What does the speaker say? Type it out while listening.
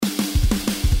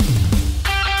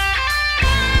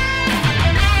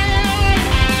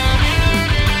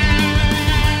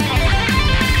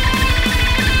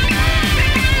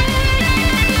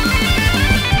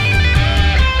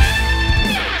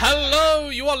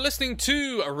listening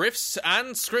to Riffs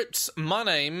and Scripts. My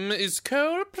name is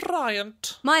Cole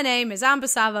Bryant. My name is Amber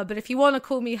Sava, but if you want to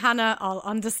call me Hannah, I'll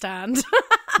understand.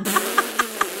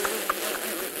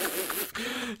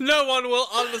 No one will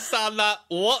understand that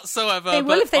whatsoever. They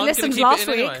will if they listened last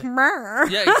week. Anyway.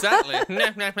 Yeah, exactly.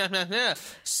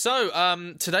 So,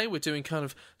 today we're doing kind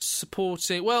of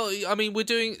supporting... Well, I mean, we're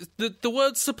doing... The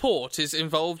word support is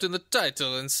involved in the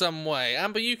title in some way.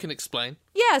 Amber, you can explain.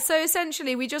 Yeah, so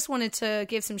essentially we just wanted to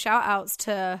give some shout-outs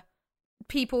to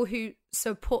people who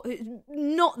support...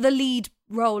 Not the lead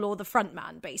role or the front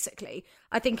man, basically,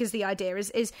 I think is the idea.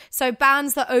 Is so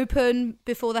bands that open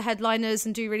before the headliners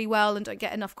and do really well and don't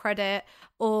get enough credit,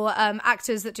 or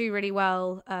actors that do really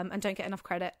well and don't get enough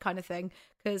credit, kind of thing.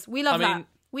 Because we love that.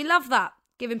 We love that,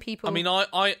 giving people... I mean,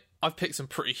 I've picked some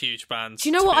pretty huge bands. Do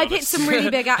you know what? I picked some really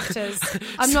big actors.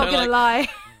 I'm not going to lie.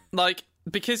 Like,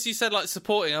 because you said, like,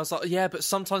 supporting, I was like, yeah, but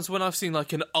sometimes when I've seen,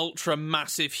 like, an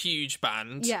ultra-massive, huge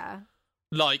band... Yeah.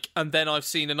 Like, and then I've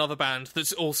seen another band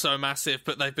that's also massive,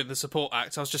 but they've been the support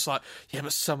act. I was just like, yeah,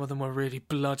 but some of them were really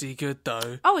bloody good,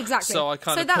 though. Oh, exactly. So I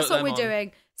kind of that's what we're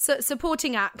doing. So,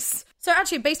 supporting acts. So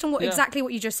actually, based on exactly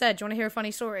what you just said, do you want to hear a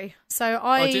funny story? So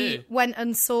I went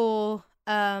and saw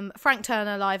Frank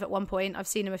Turner live at one point. I've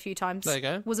seen him a few times. There you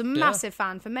go. Was a massive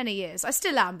fan for many years. I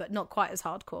still am, but not quite as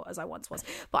hardcore as I once was.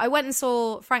 But I went and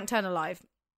saw Frank Turner live,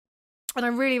 and I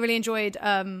really, really enjoyed...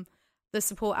 the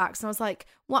support acts, and I was like,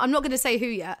 well, I'm not going to say who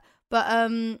yet, but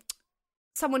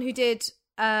someone who did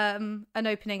an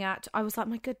opening act, I was like,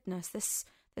 my goodness, this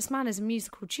man is a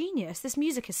musical genius. This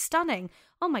music is stunning.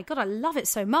 Oh my God, I love it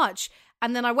so much.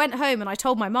 And then I went home and I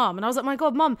told my mum, and I was like, my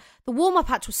God, Mum, the warm-up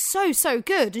act was so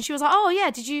good. And she was like, oh yeah,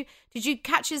 did you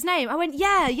catch his name? I went,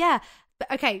 yeah.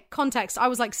 But, okay, context, I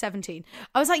was like 17.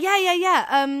 I was like,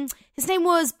 yeah. His name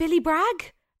was Billy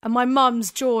Bragg. And my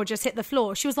mum's jaw just hit the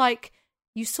floor. She was like,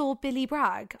 you saw Billy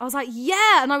Bragg? I was like,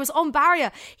 yeah, and I was on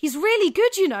barrier. He's really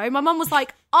good, you know. My mum was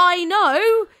like, I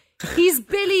know, he's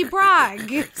Billy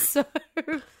Bragg. So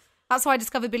that's how I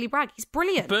discovered Billy Bragg. He's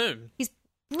brilliant. Boom. He's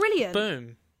brilliant.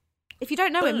 Boom. If you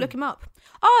don't know him, look him up.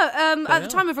 Oh, at the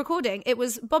time of recording, it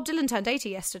was Bob Dylan turned 80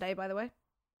 yesterday, by the way.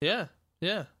 Yeah.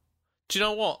 Do you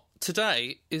know what?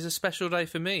 Today is a special day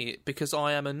for me because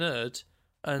I am a nerd,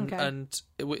 and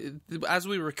as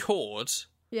we record,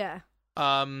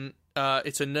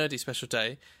 it's a nerdy special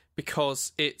day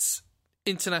because it's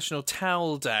International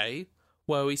Towel Day,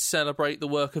 where we celebrate the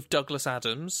work of Douglas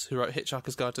Adams, who wrote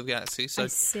Hitchhiker's Guide to the Galaxy. So I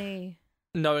see.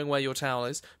 Knowing where your towel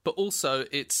is, but also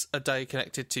it's a day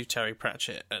connected to Terry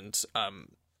Pratchett and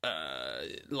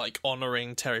like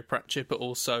honouring Terry Pratchett, but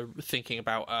also thinking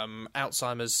about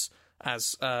Alzheimer's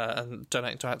as and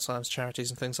donating to Alzheimer's charities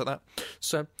and things like that.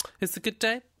 So it's a good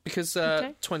day. Because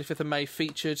 25th of May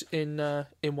featured in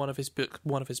one of his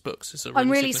books. It's a really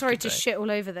I'm really sorry day. to shit all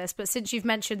over this, but since you've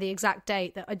mentioned the exact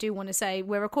date, that I do want to say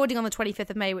we're recording on the 25th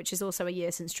of May, which is also a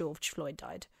year since George Floyd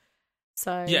died.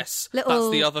 So yes, that's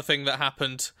the other thing that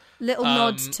happened. Little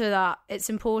nod to that.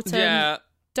 It's important. Yeah.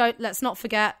 Let's not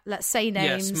forget. Let's say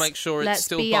names. Yes, make sure it's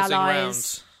still be buzzing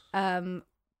allies.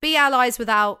 Be allies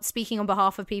without speaking on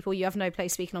behalf of people you have no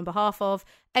place speaking on behalf of.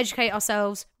 Educate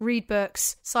ourselves. Read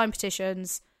books. Sign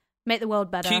petitions. Make the world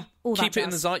better. Keep it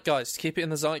in the zeitgeist. Keep it in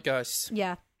the zeitgeist.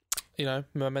 Yeah. You know,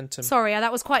 momentum. Sorry,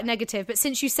 that was quite negative. But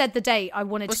since you said the date, I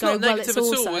wanted to go. Not negative it's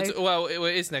at also... all.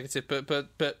 It is negative,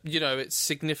 but you know, it's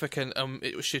significant.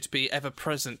 It should be ever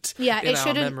present. Yeah, in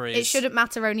our memories. It shouldn't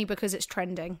matter only because it's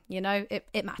trending. You know, it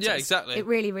matters. Yeah, exactly. It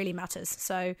really, really matters.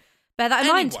 So bear that in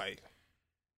mind.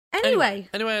 Anyway.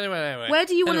 Where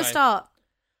do you want to start?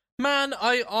 Man,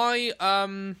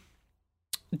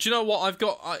 do you know what I've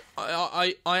got?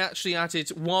 I actually added,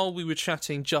 while we were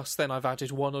chatting just then, I've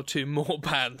added one or two more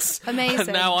bands. Amazing. And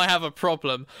now I have a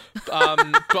problem. But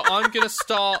I'm going to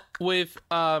start with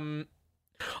a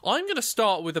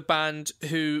band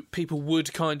who people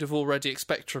would kind of already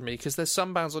expect from me, because there's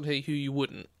some bands on here who you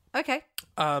wouldn't. Okay.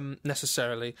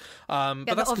 Necessarily. But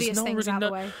that's the obvious no one things really out of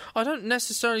the way. I don't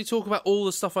necessarily talk about all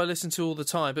the stuff I listen to all the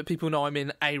time, but people know I'm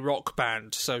in a rock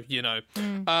band, so you know.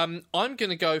 I'm going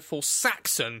to go for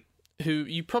Saxon, who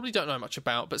you probably don't know much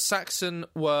about, but Saxon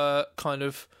were kind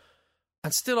of,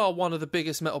 and still are, one of the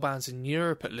biggest metal bands in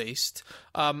Europe, at least.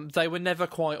 They were never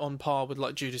quite on par with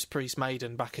like Judas Priest,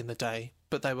 Maiden back in the day,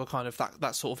 but they were kind of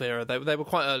that sort of era. They were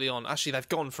quite early on. Actually, they've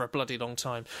gone for a bloody long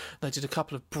time. They did a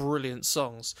couple of brilliant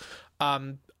songs.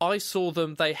 I saw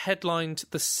them. They headlined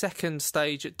the second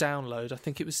stage at Download. I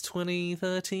think it was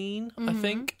 2013, I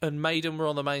think. And Maiden were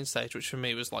on the main stage, which for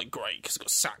me was like great because it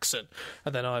got Saxon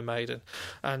and then Iron Maiden.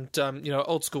 And,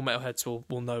 old school metalheads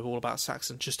will know all about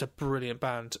Saxon. Just a brilliant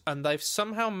band. And they've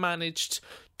somehow managed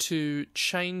to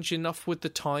change enough with the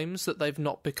times that they've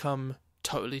not become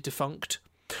totally defunct.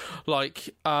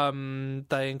 Like,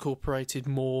 they incorporated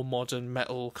more modern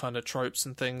metal kind of tropes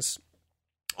and things.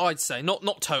 I'd say not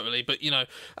totally, but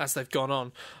as they've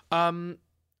gone on,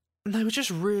 they were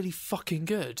just really fucking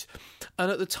good.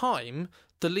 And at the time,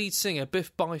 the lead singer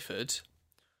Biff Byford,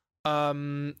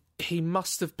 he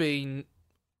must have been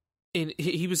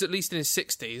he was at least in his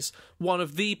 60s, one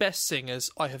of the best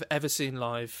singers I have ever seen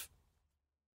live.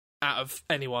 Out of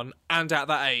anyone, and at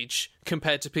that age,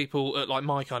 compared to people at like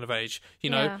my kind of age,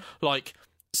 like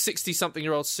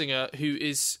 60-something-year-old singer who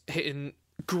is hitting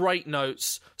great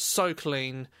notes, so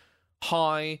clean,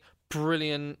 high,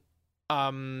 brilliant,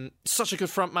 such a good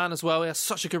front man as well. He has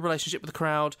such a good relationship with the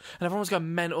crowd, and everyone was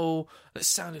going mental, and it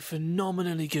sounded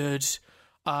phenomenally good.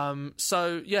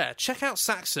 So yeah, check out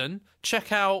Saxon,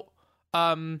 check out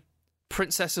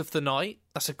Princess of the Night.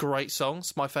 That's a great song.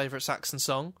 It's my favourite Saxon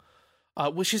song.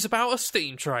 Which is about a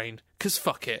steam train, because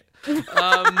fuck it.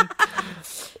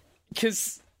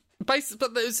 Because but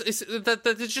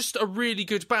they're just a really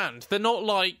good band. They're not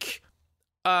like,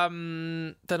 oh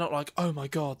my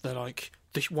god, they're like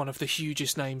one of the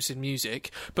hugest names in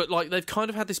music. But like they've kind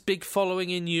of had this big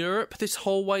following in Europe this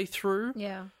whole way through.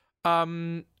 Yeah.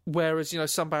 Whereas,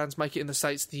 some bands make it in the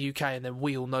States, the UK, and then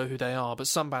we all know who they are. But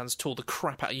some bands tour the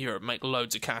crap out of Europe, make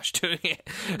loads of cash doing it.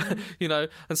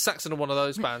 And Saxon are one of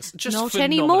those bands. Just not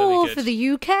phenomenally anymore good. For the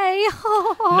UK.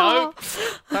 No,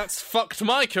 that's fucked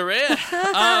my career.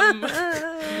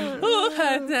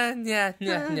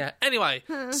 Yeah. Anyway,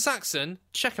 Saxon,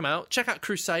 check them out. Check out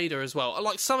Crusader as well.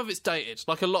 Like some of it's dated,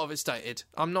 like a lot of it's dated.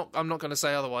 I'm not going to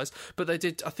say otherwise. But they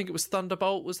did. I think it was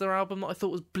Thunderbolt was their album that I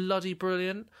thought was bloody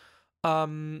brilliant.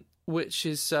 Which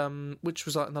was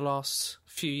like in the last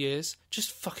few years,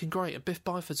 just fucking great. And Biff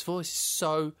Byford's voice is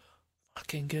so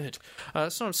fucking good.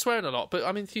 So I'm swearing a lot, but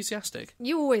I'm enthusiastic.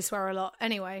 You always swear a lot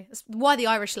anyway. That's why the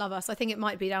Irish love us. I think it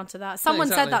might be down to that. Someone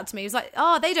exactly. said that to me. He was like,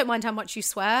 oh, they don't mind how much you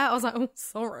swear. I was like, oh,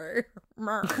 sorry. Do you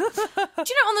know,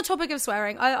 on the topic of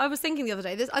swearing, I was thinking the other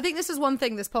day, I think this is one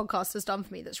thing this podcast has done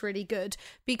for me that's really good,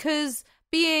 because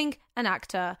being an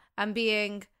actor and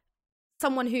being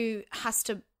someone who has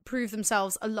to prove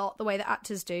themselves a lot the way that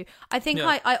actors do, I think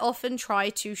I often try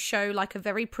to show like a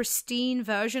very pristine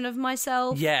version of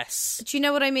myself. Yes. Do you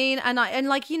know what I mean?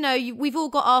 We've all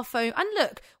got our phone, and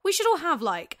look, we should all have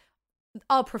like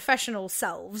our professional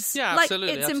selves. Yeah, like,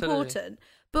 absolutely. it's important.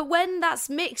 But when that's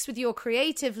mixed with your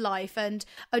creative life and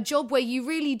a job where you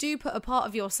really do put a part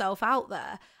of yourself out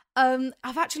there,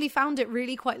 I've actually found it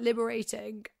really quite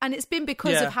liberating, and it's been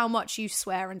because of how much you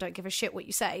swear and don't give a shit what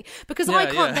you say, because I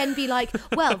can't then be like,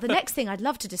 well, the next thing I'd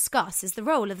love to discuss is the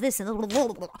role of this and blah, blah,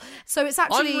 blah, blah. So it's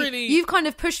actually you've kind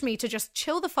of pushed me to just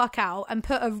chill the fuck out and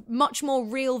put a much more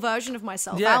real version of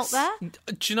myself out there.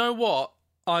 Do you know what?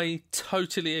 I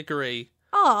totally agree.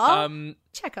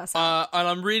 Check us out. And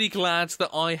I'm really glad that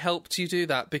I helped you do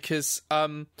that, because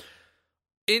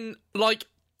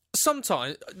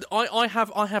sometimes I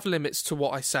have limits to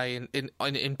what I say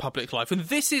in public life, and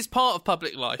this is part of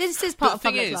public life. This is part of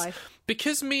public life.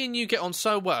 Because me and you get on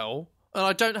so well, and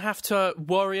I don't have to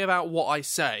worry about what I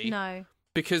say. No.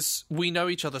 Because we know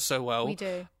each other so well. We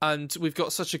do. And we've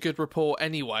got such a good rapport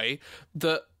anyway,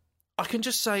 that I can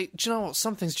just say, do you know what?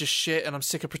 Something's just shit, and I'm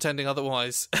sick of pretending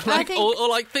otherwise. or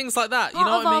like things like that. You know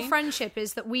what I mean? Part of our friendship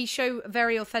is that we show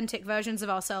very authentic versions of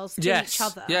ourselves to each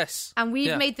other. Yes. And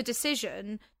we've made the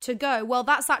decision to go, well,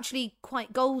 that's actually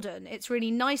quite golden. It's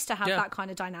really nice to have that kind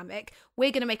of dynamic.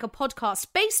 We're going to make a podcast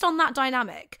based on that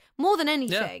dynamic more than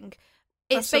anything.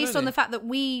 Yeah. It's based on the fact that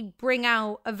we bring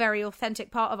out a very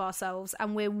authentic part of ourselves,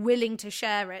 and we're willing to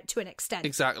share it to an extent.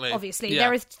 Exactly. Obviously,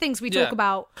 there are things we talk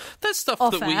about. There's stuff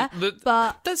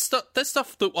but there's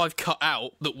stuff that I've cut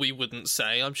out that we wouldn't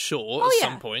say, I'm sure, at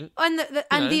some point. And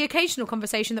the occasional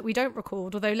conversation that we don't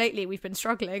record, although lately we've been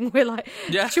struggling. We're like,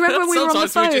 do you remember when we were on the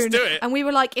phone? We just do it. And we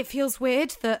were like, it feels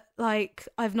weird that like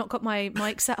I've not got my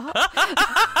mic set up.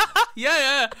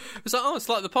 Yeah. It's like, it's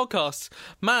like the podcast.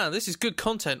 Man, this is good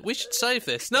content. We should save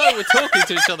this. No, we're talking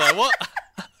to each other. What?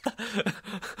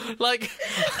 Like,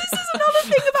 this is another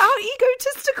thing about how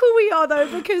egotistical we are,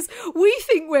 though, because we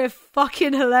think we're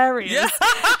fucking hilarious. Yeah.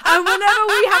 And whenever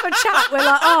we have a chat, we're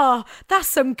like, oh, that's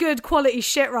some good quality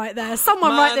shit right there.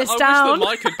 Someone write this down. I wish the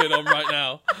mic had been on right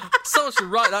now. Someone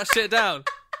should write that shit down.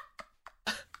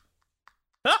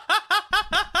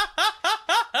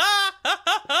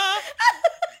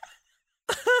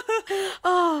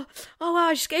 Oh wow,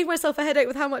 I just gave myself a headache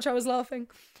with how much I was laughing.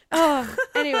 Oh,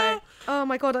 anyway. Oh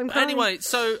my God, I'm crying. Anyway,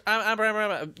 so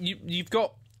Amber, you've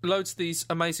got loads of these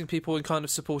amazing people in kind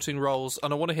of supporting roles,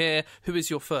 and I want to hear who is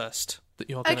your first that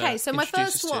you're going to Okay, so my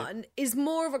introduce first us to. one is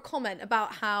more of a comment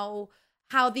about how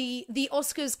the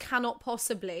Oscars cannot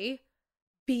possibly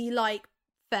be like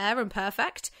fair and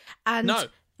perfect. And No.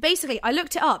 basically, I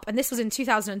looked it up, and this was in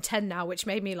 2010 now, which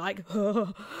made me like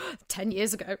 10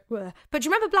 years ago. But do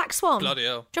you remember Black Swan? Bloody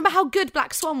hell. Do you remember how good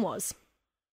Black Swan was?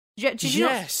 Did you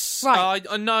Yes. not?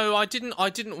 Right. No, I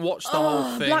didn't watch the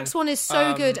whole thing. Black Swan is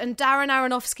so good, and Darren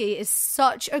Aronofsky is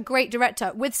such a great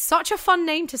director with such a fun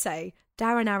name to say.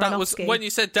 Darren Aronofsky. That was when you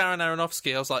said Darren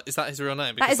Aronofsky. I was like, is that his real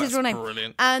name? That Because is his real name.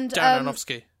 Brilliant. And Darren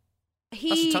Aronofsky.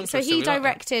 He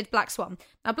directed Black Swan.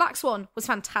 Now, Black Swan was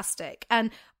fantastic,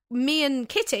 and me and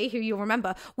Kitty, who you'll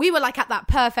remember, we were like at that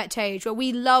perfect age where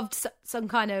we loved some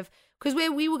kind of, because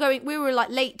we were like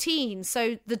late teens,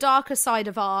 so the darker side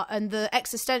of art and the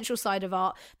existential side of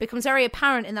art becomes very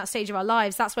apparent in that stage of our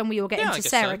lives. That's when we were getting to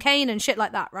Sarah Kane and shit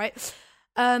like that, right?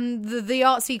 The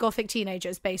artsy gothic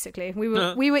teenagers, basically. We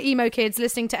were emo kids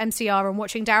listening to MCR and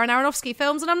watching Darren Aronofsky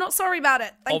films, and I'm not sorry about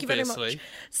it. Thank you very much.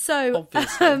 So,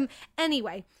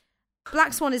 anyway,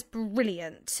 Black Swan is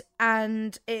brilliant,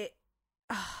 and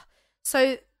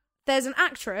so there's an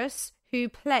actress who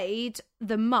played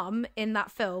the mum in that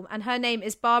film, and her name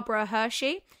is Barbara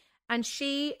Hershey, and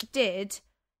she did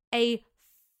a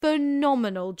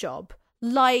phenomenal job.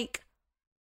 Like,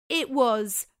 it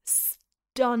was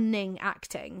stunning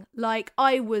acting. Like,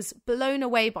 I was blown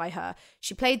away by her.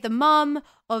 She played the mum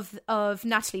of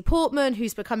Natalie Portman,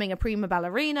 who's becoming a prima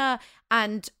ballerina,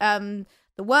 and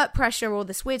the work pressure or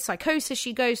this weird psychosis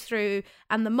she goes through,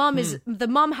 and the mum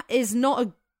is not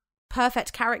a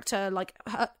perfect character like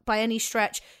her, by any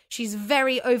stretch. She's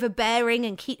very overbearing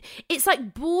and it's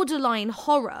like borderline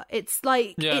horror. It's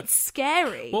like it's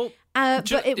scary. Well,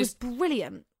 but it was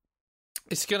brilliant.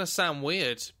 It's gonna sound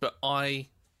weird, but I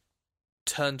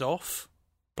turned off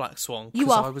Black Swan.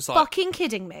 You are I was fucking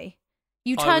kidding me.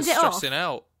 You turned it off.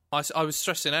 I was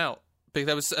stressing out. Because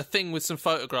there was a thing with some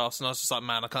photographs, and I was just like,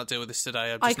 man, I can't deal with this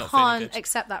today. I can't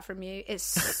accept that from you. It's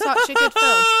such a good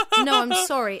film. No, I'm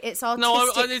sorry. It's artistic.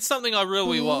 No, it's something I will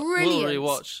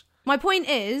rewatch. My point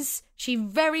is, she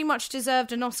very much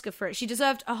deserved an Oscar for it. She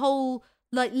deserved a whole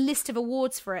list of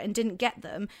awards for it and didn't get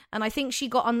them. And I think she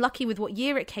got unlucky with what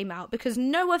year it came out, because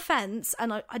no offence,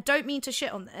 and I don't mean to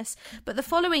shit on this, but the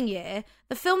following year,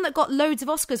 the film that got loads of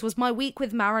Oscars was My Week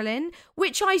with Marilyn,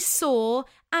 which I saw,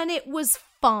 and it was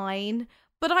fine,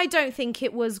 but I don't think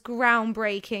it was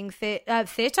groundbreaking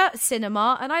theatre,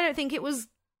 cinema, and I don't think it was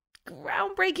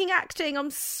groundbreaking acting.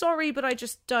 I'm sorry, but I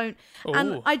just don't. Ooh.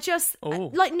 And I just,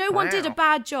 no one did a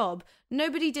bad job.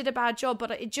 Nobody did a bad job,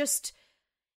 but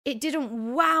it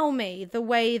didn't wow me the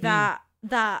way that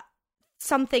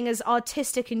something as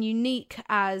artistic and unique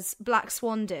as Black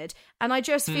Swan did. And I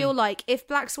just feel like if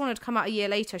Black Swan had come out a year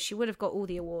later, she would have got all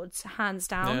the awards, hands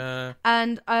down. Yeah.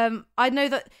 And I know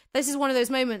that this is one of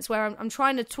those moments where I'm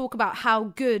trying to talk about how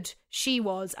good she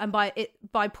was, and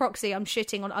by proxy, I'm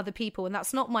shitting on other people, and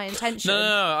that's not my intention.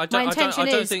 No, I don't. My intention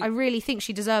I don't think... I really think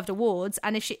she deserved awards,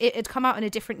 and if it had come out in a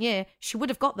different year, she would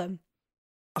have got them.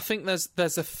 I think there's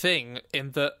a thing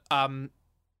in that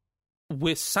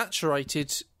we're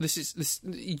saturated.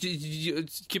 You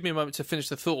give me a moment to finish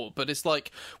the thought, but it's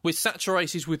like we're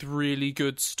saturated with really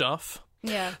good stuff.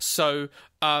 Yeah. So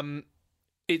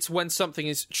it's when something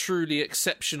is truly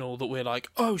exceptional that we're like,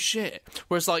 oh shit.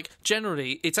 Whereas like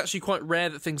generally, it's actually quite rare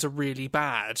that things are really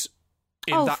bad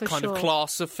in that kind of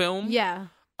class of film. Yeah.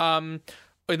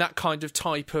 In that kind of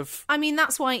type of... I mean,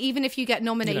 that's why even if you get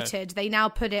nominated, they now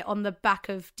put it on the back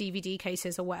of DVD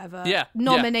cases or whatever. Yeah.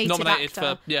 Nominated for,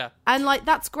 actor. And, like,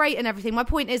 that's great and everything. My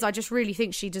point is, I just really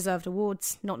think she deserved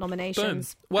awards, not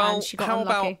nominations. Boom. Well, and she got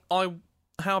unlucky.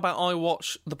 How about I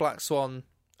watch the Black Swan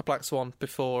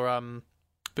before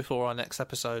our next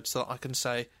episode, so that I can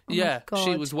say,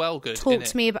 she was well good. Talk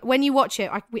to me about... When you watch it,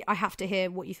 I have to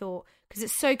hear what you thought, because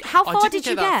it's so... How far did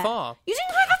you get? That far. You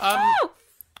didn't go that far?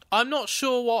 I'm not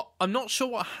sure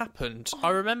what happened.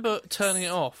 I remember turning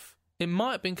it off. It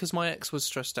might have been because my ex was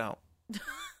stressed out.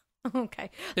 Okay.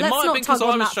 It might have been because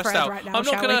I was stressed out. Right now,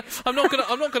 I'm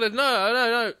not gonna.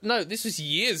 No. This was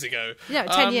years ago. Yeah,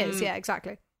 10 years. Yeah,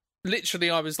 exactly. Literally,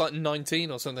 I was like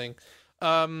 19 or something.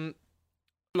 For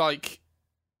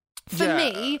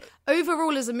me,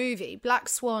 overall as a movie, Black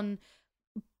Swan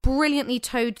brilliantly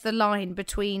towed the line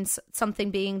between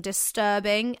something being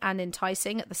disturbing and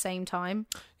enticing at the same time.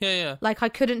 Yeah. Like, I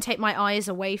couldn't take my eyes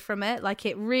away from it. Like,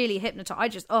 it really hypnotized. I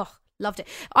just, loved it.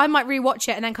 I might rewatch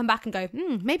it and then come back and go,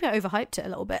 maybe I overhyped it a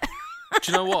little bit.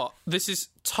 Do you know what? This is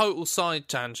total side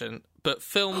tangent, but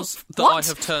films that What? I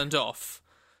have turned off.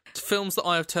 Films that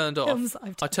I have turned off. Films that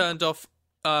I've I turned off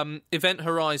Event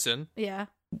Horizon Yeah.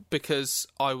 because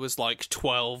I was like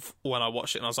 12 when I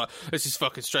watched it, and I was like, "This is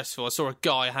fucking stressful." I saw a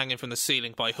guy hanging from the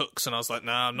ceiling by hooks, and I was like,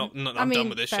 "Nah, I'm not. I'm done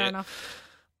with this fair shit." enough.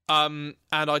 And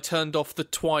I turned off the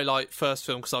Twilight first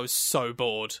film because I was so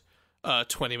bored.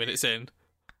 20 minutes in,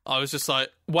 I was just like,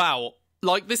 "Wow."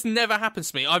 Like, this never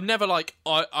happens to me. I've never, like,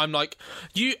 I'm like,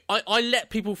 I let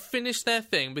people finish their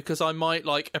thing because I might,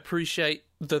 like, appreciate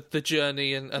the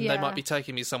journey and they might be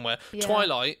taking me somewhere. Yeah.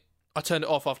 Twilight, I turned it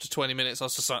off after 20 minutes. I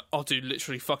was just like, I'll do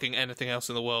literally fucking anything else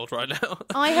in the world right now.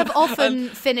 I have often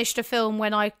finished a film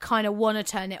when I kind of want to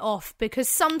turn it off because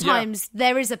sometimes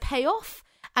there is a payoff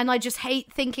and I just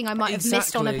hate thinking I might have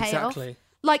missed on a payoff.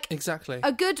 Exactly.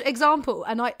 A good example,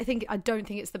 and I don't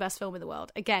think it's the best film in the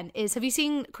world, again, is, have you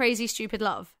seen Crazy Stupid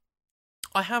Love?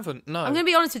 I haven't, no. I'm going to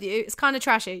be honest with you, it's kind of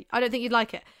trashy. I don't think you'd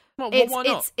like it. Well, why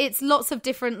not? It's lots of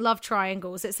different love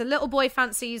triangles. It's a little boy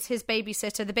fancies his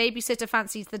babysitter. The babysitter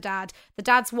fancies the dad. The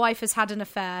dad's wife has had an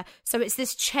affair. So it's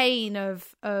this chain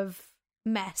of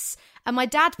mess. And my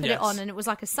dad put it on, and it was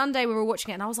like a Sunday we were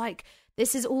watching it, and I was like,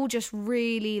 this is all just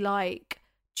really, like,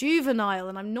 juvenile,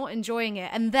 and I'm not enjoying it.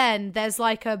 And then there's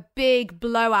like a big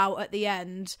blowout at the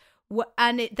end,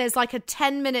 and there's like a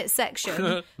 10-minute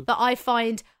section that I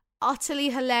find utterly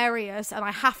hilarious, and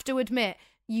I have to admit,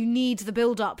 you need the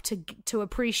build-up to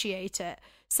appreciate it.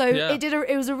 So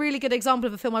it was a really good example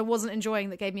of a film I wasn't enjoying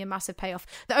that gave me a massive payoff.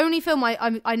 The only film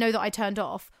I know that I turned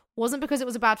off wasn't because it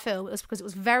was a bad film, it was because it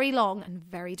was very long and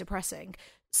very depressing.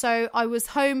 So I was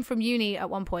home from uni at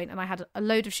one point and I had a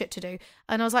load of shit to do.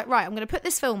 And I was like, right, I'm going to put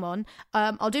this film on.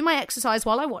 I'll do my exercise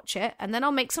while I watch it. And then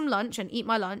I'll make some lunch and eat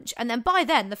my lunch. And then by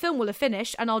then, the film will have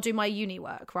finished and I'll do my uni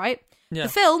work, right? Yeah. The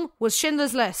film was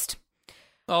Schindler's List.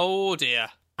 Oh, dear.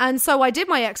 And so I did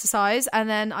my exercise and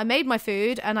then I made my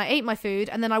food and I ate my food.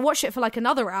 And then I watched it for like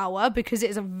another hour because it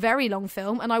is a very long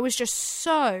film. And I was just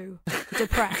so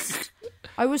depressed.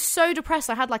 I was so depressed.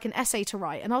 I had like an essay to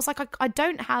write. And I was like,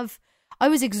 I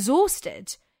was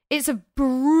exhausted. It's a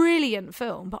brilliant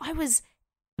film, but I was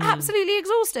absolutely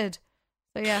exhausted.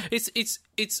 So yeah,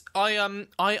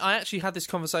 I actually had this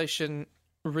conversation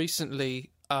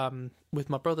recently with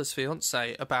my brother's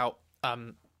fiance about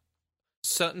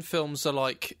certain films are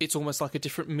like, it's almost like a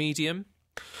different medium.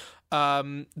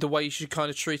 The way you should kind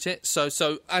of treat it.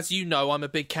 So as you know, I'm a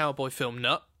big cowboy film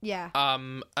nut. Yeah.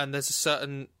 And there's a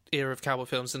certain era of cowboy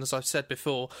films, and as I've said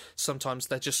before, sometimes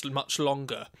they're just much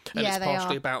longer, and it's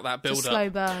partially about that build-up. Slow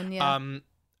burn, yeah.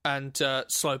 And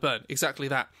slow burn, exactly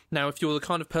that. Now, if you're the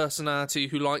kind of personality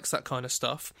who likes that kind of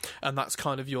stuff, and that's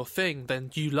kind of your thing,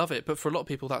 then you love it. But for a lot of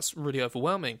people, that's really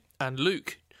overwhelming. And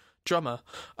Luke, drummer,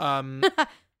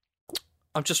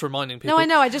 I'm just reminding people. No, I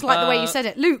know. I just like the way you said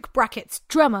it. Luke, brackets,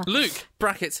 drummer. Luke,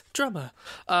 brackets, drummer.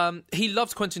 He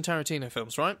loves Quentin Tarantino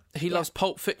films, right? He loves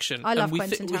Pulp Fiction. I love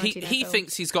Quentin Tarantino He films.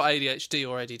 thinks he's got ADHD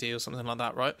or ADD or something like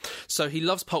that, right? So he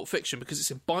loves Pulp Fiction because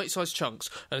it's in bite-sized chunks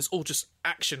and it's all just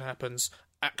action happens,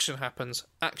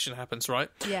 right?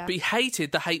 Yeah. But he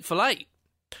hated The Hateful Eight.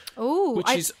 Oh, which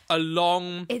is a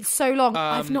long. It's so long.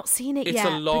 I've not seen it yet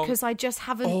because I just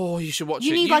haven't. Oh, you should watch it.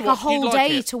 You need like a whole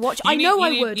day to watch. I know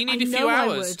I would. You need a few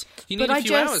hours. You need a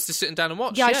few hours to sit down and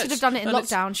watch. Yeah, I should have done it in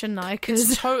lockdown, shouldn't I?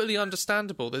 It's totally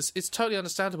understandable. It's totally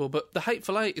understandable. But The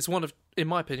Hateful Eight is in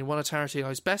my opinion, one of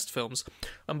Tarantino's best films.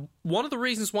 And one of the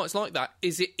reasons why it's like that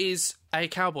is it is a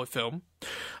cowboy film.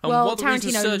 And well, one of the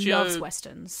Tarantino loves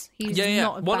westerns. He's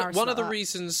not embarrassed One of the that.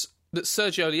 reasons that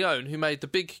Sergio Leone, who made the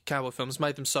big cowboy films,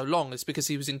 made them so long is because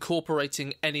he was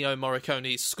incorporating Ennio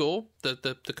Morricone's score,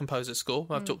 the composer's score,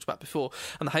 I've talked about before.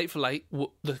 And The Hateful Eight,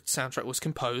 the soundtrack was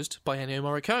composed by Ennio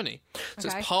Morricone. So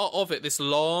it's part of it, this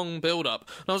long build-up.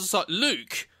 And I was just like,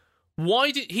 Luke,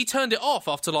 why did... He turned it off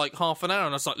after like half an hour, and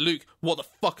I was like, Luke, what the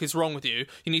fuck is wrong with you?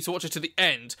 You need to watch it to the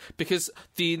end, because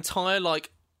the entire, like,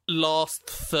 last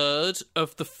third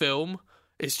of the film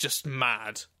is just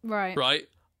mad. Right?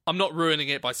 I'm not ruining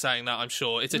it by saying that, I'm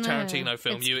sure. It's a Tarantino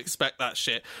film. You expect that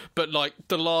shit. But, like,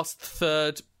 the last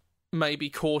third,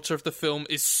 maybe quarter of the film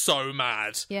is so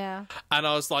mad. Yeah. And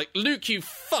I was like, Luke, you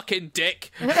fucking dick.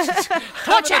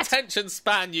 Have an attention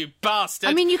span, you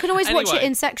bastard. I mean, you can always watch it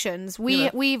in sections.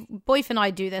 Boyf and I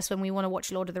do this when we want to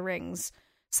watch Lord of the Rings.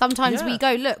 Sometimes we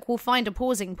go, look, we'll find a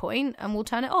pausing point and we'll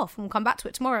turn it off and we'll come back to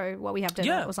it tomorrow while we have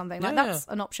dinner or something. Like, that's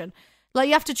an option. Like,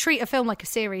 you have to treat a film like a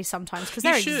series sometimes because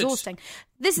they're exhausting.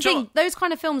 This is the thing, those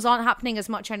kind of films aren't happening as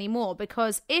much anymore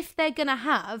because if they're going to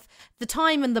have the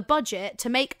time and the budget to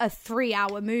make a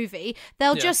 3-hour movie,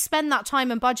 they'll just spend that time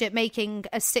and budget making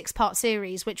a 6-part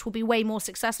series, which will be way more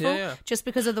successful just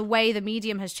because of the way the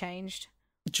medium has changed.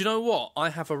 Do you know what? I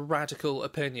have a radical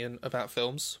opinion about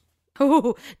films.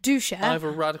 Oh, do share. I have a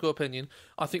radical opinion.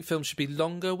 I think films should be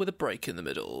longer with a break in the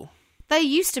middle. They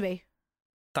used to be.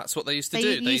 That's what they used to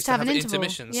do. They used to have an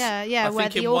intermissions. Yeah, where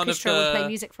the orchestra would play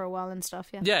music for a while and stuff,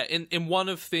 Yeah, in one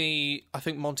of the, I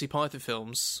think, Monty Python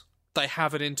films, they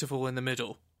have an interval in the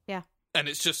middle. Yeah. And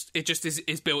it just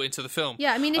is built into the film.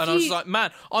 Yeah, I mean, I was like,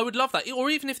 man, I would love that. Or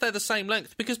even if they're the same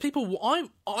length, because people, I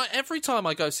every time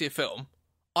I go see a film,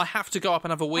 I have to go up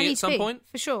and have a wee at some point.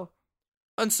 For sure.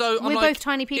 And so we're both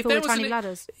tiny people with tiny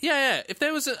bladders. Yeah. If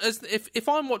there was if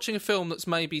I'm watching a film that's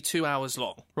maybe 2 hours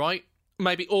long, right?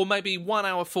 Maybe 1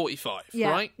 hour 45,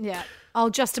 right? Yeah.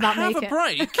 I'll just about make it. Have a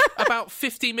break about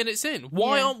 50 minutes in.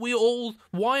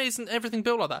 Why isn't everything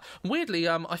built like that? Weirdly,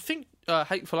 I think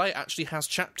Hateful Eight actually has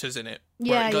chapters in it.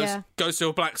 Where it goes to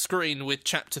a black screen with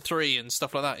chapter 3 and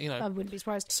stuff like that, you know. I wouldn't be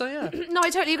surprised. So, yeah. No,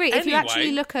 I totally agree. Anyway, if you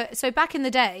actually look at... So, back in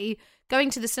the day, going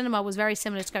to the cinema was very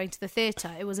similar to going to the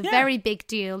theatre. It was a very big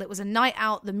deal. It was a night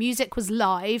out. The music was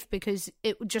live because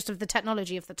just of the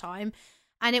technology of the time.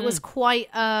 And it was quite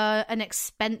an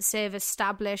expensive,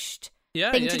 established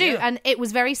thing to do. Yeah. And it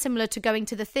was very similar to going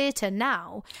to the theatre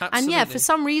now. Absolutely. And for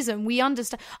some reason, we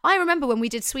understand. I remember when we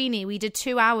did Sweeney, we did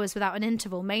 2 hours without an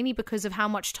interval, mainly because of how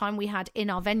much time we had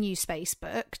in our venue space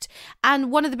booked.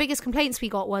 And one of the biggest complaints we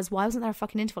got was, why wasn't there a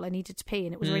fucking interval? I needed to pee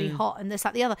and it was really hot and this,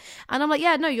 that, the other. And I'm like,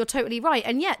 yeah, no, you're totally right.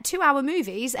 And yet, 2-hour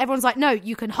movies, everyone's like, no,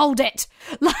 you can hold it.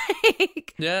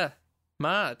 Like... Yeah.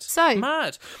 Mad.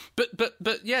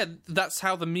 But yeah, that's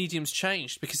how the medium's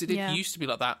changed because it used to be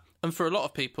like that. And for a lot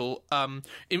of people,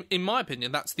 in my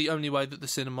opinion, that's the only way that the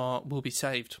cinema will be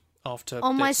saved after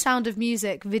On my Sound of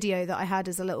Music video that I had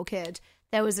as a little kid,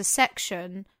 there was a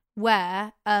section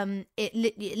where it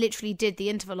literally did the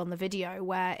interval on the video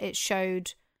where it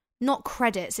showed not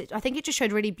credits. I think it just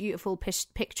showed really beautiful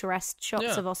picturesque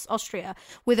shots of Austria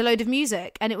with a load of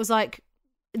music. And it was like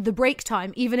the break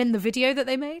time, even in the video that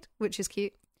they made, which is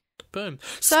cute. Boom.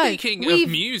 So, Speaking of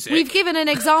music... We've given an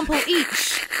example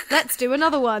each. Let's do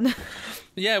another one.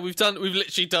 Yeah, we've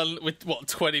literally done, with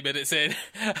 20 minutes in,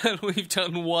 and we've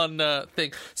done one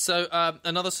thing. So,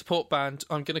 another support band,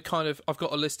 I'm going to I've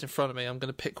got a list in front of me, I'm going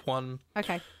to pick one.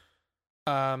 Okay.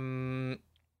 More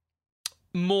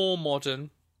modern.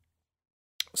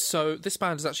 So, this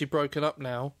band is actually broken up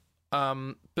now.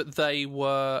 But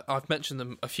I've mentioned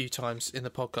them a few times in the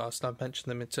podcast. I've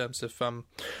mentioned them in terms of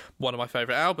one of my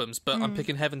favourite albums, but I'm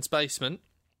picking Heaven's Basement.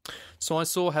 So I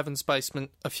saw Heaven's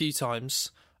Basement a few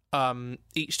times,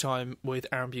 each time with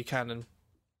Aaron Buchanan,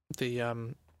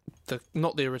 the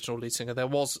not the original lead singer. They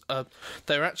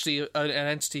were actually an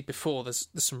entity before. There's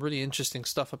some really interesting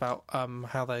stuff about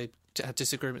how they had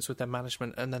disagreements with their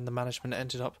management, and then the management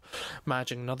ended up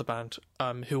managing another band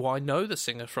who I know the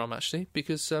singer from, actually,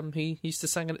 because he used to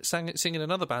sing in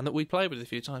another band that we played with a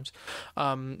few times, who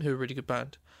are a really good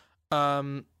band.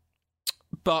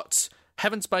 But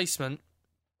Heaven's Basement,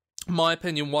 my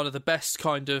opinion, one of the best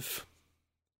kind of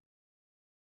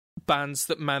bands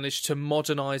that managed to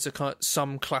modernise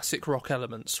some classic rock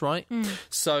elements, right?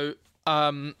 So,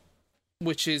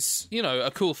 which is,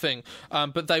 a cool thing.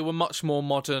 But they were much more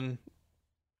modern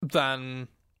than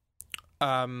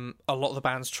a lot of the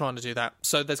bands trying to do that.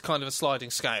 So there's kind of a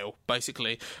sliding scale,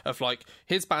 basically, of like,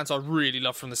 his bands I really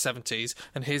love from the 70s,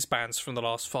 and his bands from the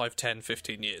last 5, 10,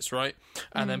 15 years, right?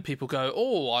 And then people go,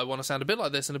 oh, I want to sound a bit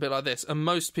like this and a bit like this. And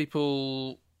most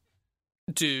people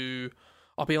do...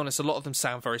 I'll be honest, a lot of them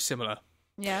sound very similar.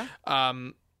 Yeah.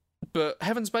 But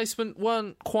Heaven's Basement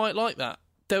weren't quite like that.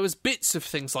 There was bits of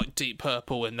things like Deep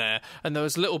Purple in there, and there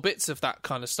was little bits of that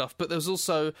kind of stuff, but there was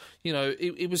also,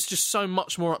 it was just so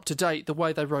much more up to date, the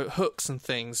way they wrote hooks and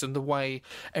things, and the way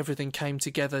everything came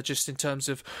together, just in terms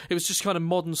of, it was just kind of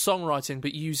modern songwriting,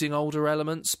 but using older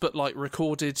elements, but like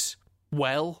recorded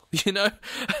well,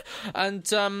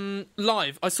 And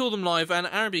live, I saw them live, and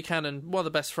Aaron Buchanan, one of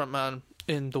the best frontman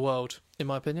in the world, in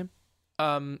my opinion.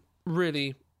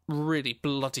 Really, really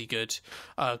bloody good.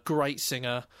 Great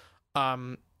singer.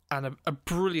 And a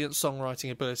brilliant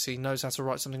songwriting ability, knows how to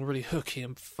write something really hooky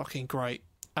and fucking great.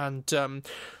 And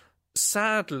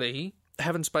sadly,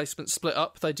 Heaven's Basement split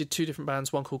up. They did 2 different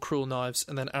bands, one called Cruel Knives,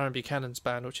 and then Aaron Buchanan's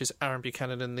band, which is Aaron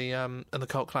Buchanan and the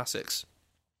Cult Classics.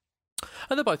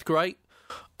 And they're both great.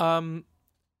 I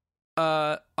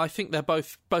think they're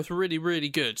both really, really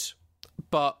good.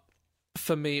 But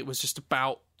for me, it was just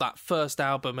about that first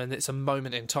album, and it's a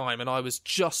moment in time, and I was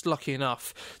just lucky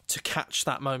enough to catch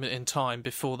that moment in time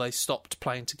before they stopped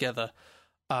playing together,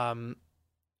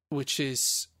 which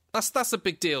is that's a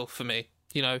big deal for me,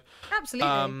 you know.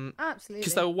 Absolutely. Absolutely.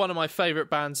 Because they were one of my favourite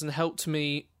bands and helped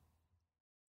me.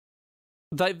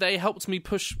 They helped me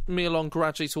push me along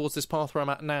gradually towards this path where I'm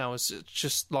at now. It's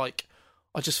just like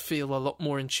I just feel a lot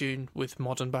more in tune with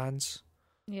modern bands.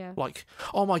 Yeah. Like,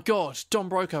 oh my god, Don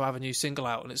Broco have a new single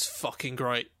out and it's fucking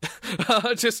great.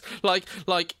 Just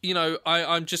like you know,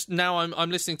 I'm just now I'm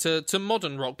listening to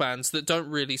modern rock bands that don't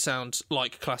really sound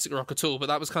like classic rock at all. But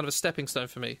that was kind of a stepping stone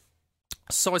for me.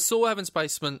 So I saw Heaven's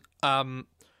Basement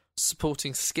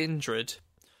supporting Skindred.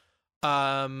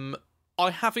 I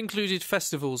have included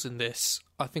festivals in this.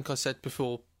 I think I said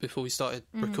before we started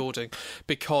recording,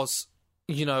 because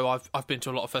you know I've been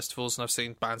to a lot of festivals and I've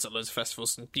seen bands at loads of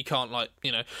festivals, and you can't, like,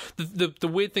 you know, the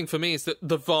weird thing for me is that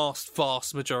the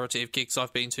vast majority of gigs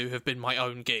I've been to have been my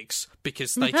own gigs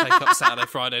because they take up Saturday,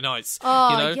 Friday nights.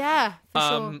 Oh, you know? yeah, for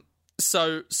sure.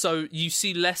 So you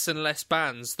see less and less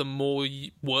bands the more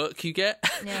work you get.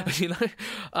 Yeah. You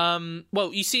know,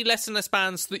 well, you see less and less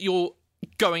bands that you're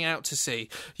going out to see.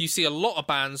 You see a lot of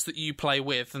bands that you play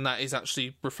with, and that is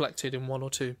actually reflected in one or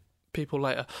two people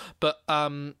later. But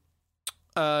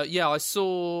yeah, I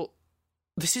saw.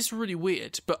 This is really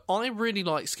weird, but I really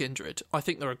like Skindred. I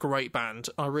think they're a great band.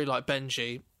 I really like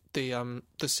Benji, the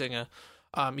singer.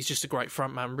 He's just a great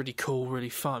frontman, really cool, really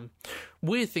fun.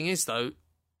 Weird thing is, though,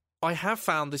 I have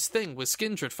found this thing with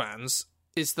Skindred fans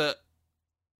is that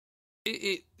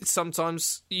it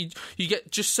sometimes you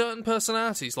get just certain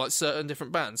personalities, like certain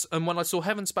different bands. And when I saw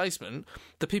Heaven's Basement,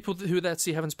 the people who were there to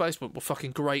see Heaven's Basement were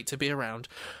fucking great to be around.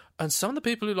 And some of the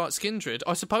people who like Skindred,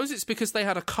 I suppose it's because they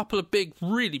had a couple of big,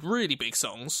 really, really big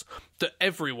songs that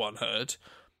everyone heard,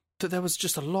 that there was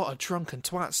just a lot of drunken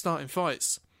twats starting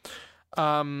fights.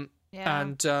 And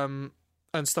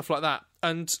stuff like that.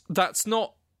 And that's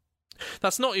not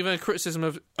even a criticism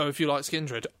of, oh, if you like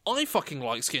Skindred. I fucking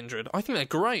like Skindred. I think they're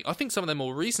great. I think some of their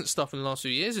more recent stuff in the last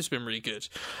few years has been really good,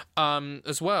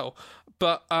 as well.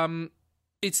 But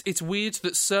it's weird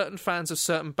that certain fans of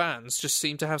certain bands just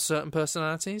seem to have certain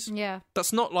personalities. Yeah.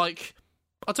 That's not like...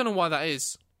 I don't know why that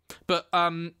is. But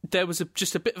there was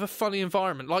just a bit of a funny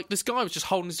environment. Like, this guy was just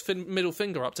holding his middle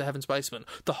finger up to Heaven's Basement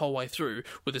the whole way through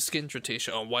with a Skindred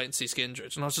t-shirt on, waiting to see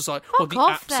Skindred. And I was just like, what the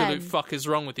absolute fuck is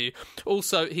wrong with you?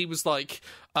 Also, he was like...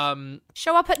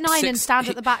 show up at 9 and stand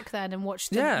at the back then and watch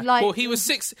them. Yeah, like, well, he was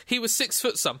 6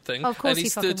 foot something. Of course, and he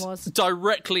fucking stood was.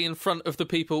 directly in front of the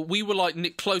people. We were like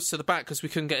nick close to the back because we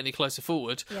couldn't get any closer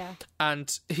forward. Yeah.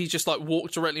 And he just like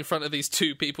walked directly in front of these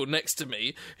two people next to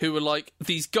me who were like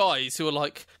these guys who were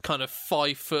like kind of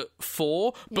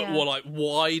 5'4", but were like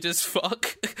wide as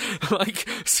fuck. Like,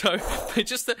 so they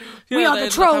just we are the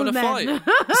troll men. Fight.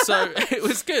 So it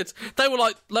was good. They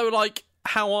were like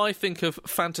how I think of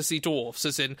fantasy dwarfs,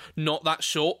 as in not that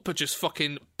short, but just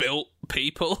fucking built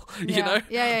people, you know?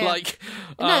 Yeah. Like,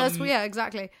 no, that's,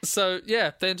 exactly. So,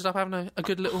 yeah, they ended up having a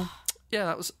good little,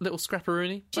 that was a little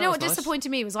scrapperoonie. Do you know what disappointed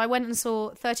me was I went and saw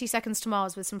 30 Seconds to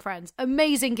Mars with some friends.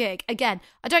 Amazing gig. Again,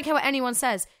 I don't care what anyone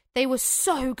says. They were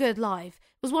so good live.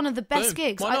 It was one of the best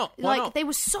gigs. Why not? They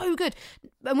were so good.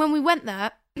 And when we went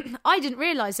there, I didn't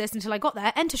realise this until I got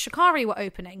there. Enter Shikari were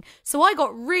opening. So I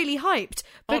got really hyped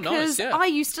because I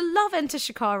used to love Enter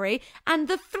Shikari, and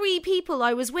the 3 people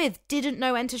I was with didn't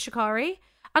know Enter Shikari.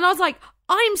 And I was like,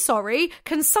 I'm sorry,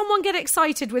 can someone get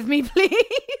excited with me, please?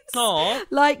 Aww.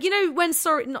 Like, you know, when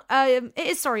it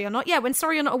is Sorry or Not. Yeah, when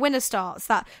Sorry or Not a Winner starts,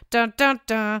 that dun dun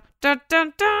dun dun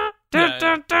dun dun.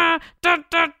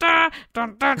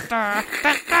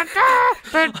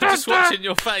 I'm just watching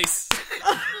your face.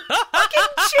 Fucking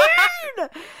tune!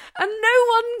 And no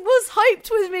one was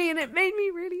hyped with me, and it made me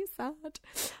really sad.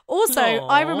 Also,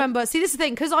 I remember, see, this is the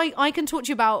thing, because I can talk to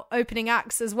you about opening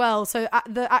acts as well, so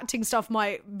the acting stuff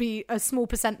might be a small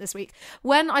 % this week.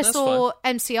 When I saw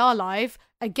MCR live,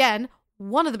 again,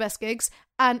 one of the best gigs,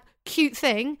 and cute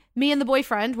thing, me and the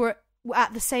boyfriend were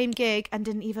at the same gig and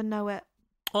didn't even know it.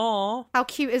 Aww. How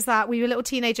cute is that? We were little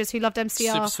teenagers who loved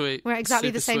MCR. Super sweet. We're at exactly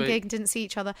Super the same sweet. gig and didn't see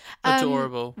each other.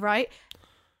 Adorable. Right?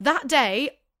 That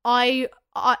day,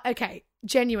 okay,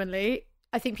 genuinely,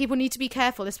 I think people need to be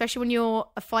careful, especially when you're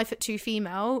a 5'2"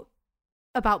 female,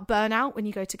 about burnout when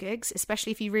you go to gigs,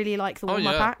 especially if you really like the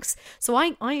warm-up acts. So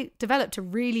I developed a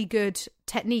really good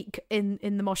technique in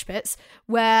the mosh pits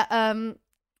whereby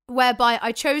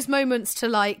I chose moments to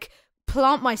like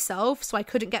plant myself so I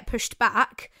couldn't get pushed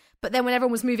back. But then when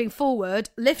everyone was moving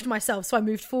forward, lift myself so I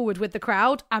moved forward with the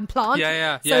crowd and plant.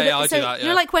 Yeah, I do that, You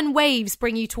know, like when waves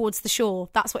bring you towards the shore,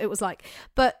 that's what it was like.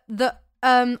 But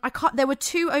I can't. There were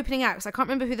 2 opening acts. I can't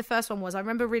remember who the first one was. I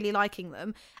remember really liking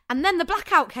them, and then the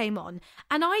Blackout came on,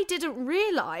 and I didn't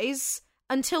realise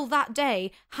until that day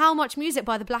how much music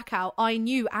by the Blackout I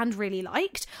knew and really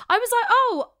liked. I was like,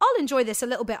 oh, I'll enjoy this a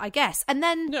little bit, I guess. And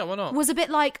then Yeah, why not? was a bit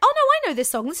like, oh no, I know this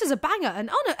song. This is a banger. And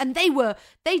oh no, and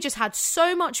they just had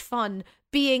so much fun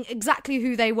being exactly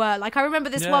who they were. Like, I remember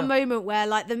this one moment where,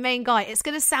 like, the main guy, it's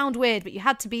going to sound weird, but you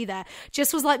had to be there,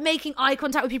 just was, like, making eye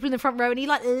contact with people in the front row, and he,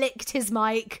 like, licked his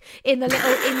mic in the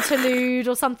little interlude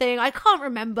or something. I can't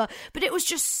remember, but it was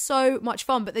just so much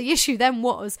fun. But the issue then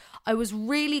was, I was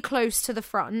really close to the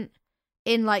front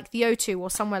in, like, the O2 or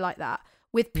somewhere like that,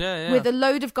 with a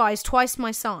load of guys twice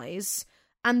my size.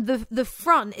 And the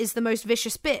front is the most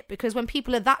vicious bit, because when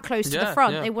people are that close to the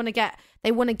front, they want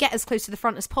to get as close to the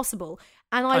front as possible.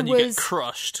 And you get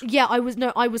crushed. Yeah, I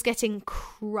was getting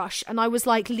crushed, and I was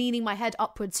like leaning my head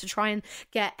upwards to try and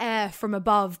get air from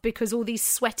above, because all these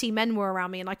sweaty men were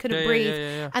around me and I couldn't breathe.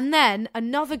 Yeah. And then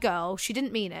another girl, she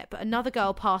didn't mean it, but another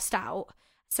girl passed out.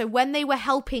 So when they were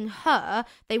helping her,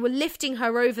 they were lifting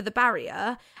her over the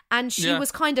barrier, and she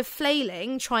was kind of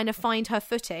flailing, trying to find her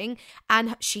footing,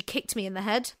 and she kicked me in the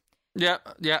head. Yeah,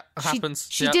 happens.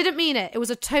 She didn't mean it. It was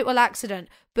a total accident.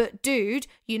 But dude,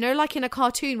 you know, like in a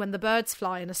cartoon when the birds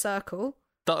fly in a circle?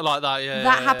 Like that, yeah.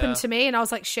 That happened to me, and I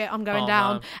was like, shit, I'm going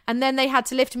down. Man. And then they had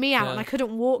to lift me out, and I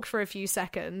couldn't walk for a few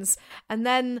seconds. And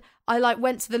then I, like,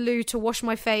 went to the loo to wash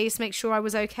my face, make sure I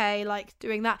was okay, like,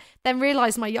 doing that. Then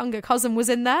realised my younger cousin was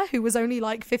in there, who was only,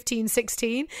 like, 15,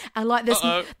 16. And, like,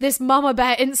 this mama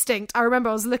bear instinct. I remember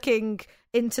I was looking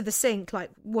into the sink,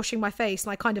 like, washing my face,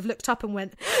 and I kind of looked up and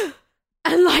went...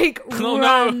 and, like,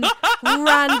 ran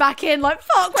back in, like,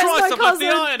 fuck, where's my cousin? I've left the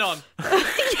iron on.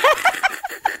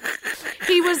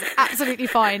 He was absolutely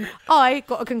fine. I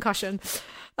got a concussion.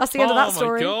 That's the end of that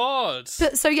story. Oh my God.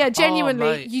 But, so yeah,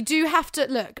 genuinely, you do have to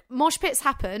look. Mosh pits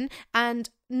happen, and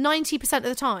 90% of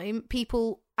the time,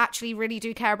 people actually really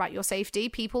do care about your safety.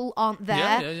 People aren't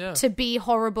there to be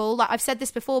horrible. Like, I've said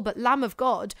this before, but Lamb of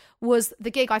God was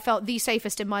the gig I felt the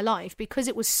safest in my life, because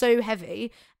it was so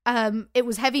heavy. It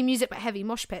was heavy music, but heavy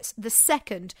mosh pits. The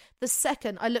second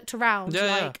I looked around,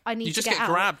 I need to get out.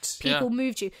 Grabbed. People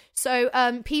moved you.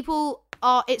 So people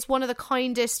it's one of the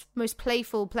kindest, most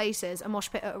playful places, a mosh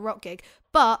pit at a rock gig.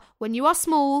 But when you are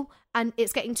small and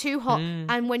it's getting too hot,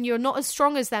 and when you're not as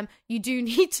strong as them, you do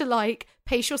need to, like,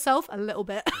 pace yourself a little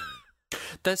bit.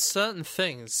 There's certain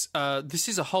things. This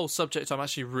is a whole subject I'm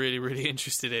actually really, really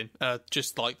interested in.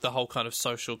 Just like the whole kind of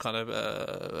social kind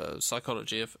of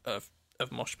psychology of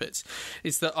mosh pits.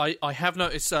 Is that I have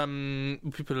noticed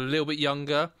people a little bit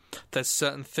younger, there's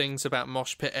certain things about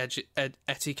mosh pit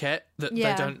etiquette that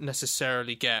they don't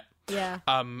necessarily get. Yeah.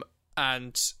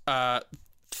 And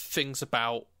things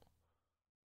about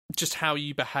just how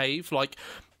you behave. Like,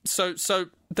 so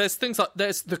there's things like,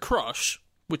 there's the crush,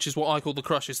 which is what I call the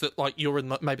crush, is that, like, you're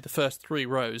in maybe the first 3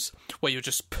 rows where you're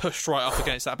just pushed right up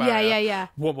against that barrier. Yeah.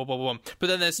 One. But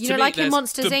then there's, you know, like in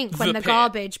Monsters Inc. when the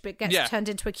garbage bit gets turned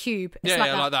into a cube. It's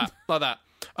like that.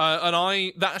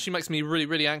 And that actually makes me really,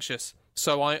 really anxious.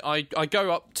 So I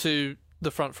go up to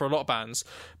the front for a lot of bands,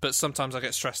 but sometimes I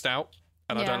get stressed out,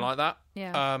 and I don't like that.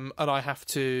 Yeah. And I have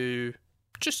to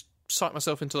just psych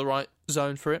myself into the right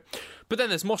zone for it. But then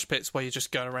there's mosh pits where you're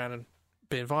just going around and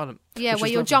being violent. Yeah, where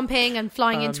you're jumping and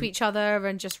flying into each other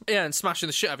and just... Yeah, and smashing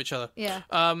the shit out of each other. Yeah.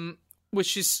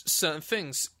 Which is certain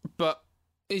things. But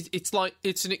it's like,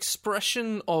 it's an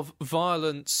expression of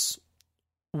violence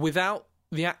without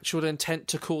the actual intent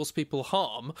to cause people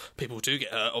harm. People do get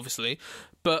hurt, obviously.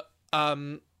 But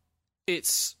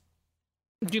it's...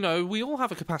 You know, we all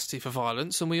have a capacity for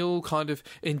violence, and we all kind of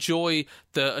enjoy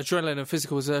the adrenaline and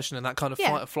physical exertion and that kind of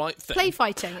fight or flight thing. Play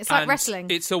fighting. It's like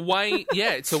wrestling. It's a way,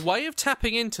 it's a way of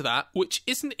tapping into that, which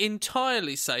isn't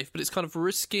entirely safe, but it's kind of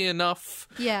risky enough.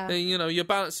 Yeah. You know, you're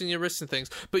balancing your wrists and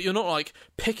things, but you're not like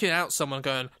picking out someone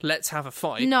going, let's have a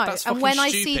fight. No, that's and when stupid.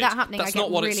 I see that happening, that's I get not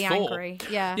what really it's for. angry.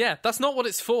 Yeah. Yeah, that's not what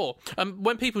it's for.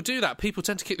 When people do that, people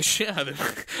tend to kick the shit out of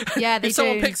them. Yeah, they If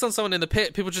someone picks on someone in the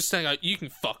pit, people just saying, you can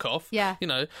fuck off. Yeah.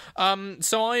 You know,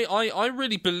 so I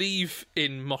really believe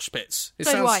in mosh pits. It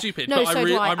So do sounds I. stupid, No, but so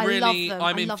do I. I'm I really, love them. I'm I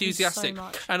love them enthusiastic. so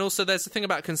much. And also, there's the thing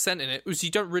about consent in it, is you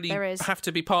don't really have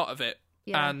to be part of it.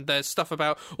 Yeah. And there's stuff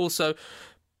about also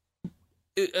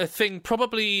a thing,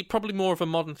 probably more of a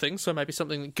modern thing, so maybe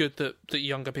something good that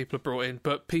younger people have brought in,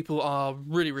 but people are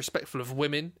really respectful of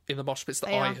women in the mosh pits that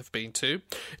I have been to.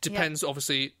 It depends,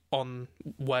 obviously, on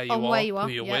where you are, who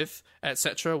you're with,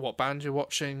 etc., what band you're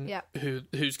watching,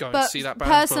 who's going to see that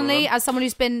band. Personally, as someone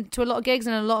who's been to a lot of gigs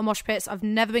and a lot of mosh pits, I've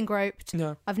never been groped.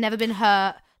 No. I've never been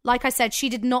hurt. Like I said, she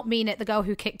did not mean it, the girl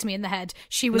who kicked me in the head.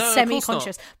 She was No, of course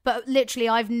semi-conscious. But literally,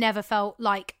 I've never felt,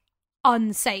 like,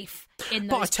 unsafe in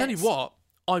those But I tell you pits. what,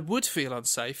 I would feel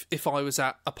unsafe if I was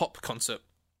at a pop concert.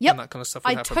 Yep. And that kind of stuff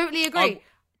would I happen. totally agree.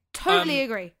 Totally um,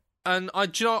 agree. And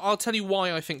I'll tell you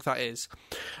why I think that is.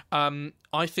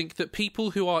 I think that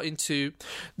people who are into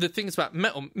the things about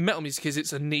metal music is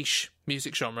it's a niche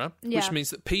music genre, Yeah. which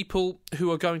means that people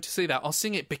who are going to see that are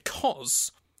seeing it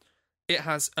because it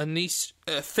has a niche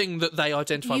thing that they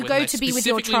identify You with. go and they to be with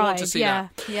your specifically want tribe. to see Yeah,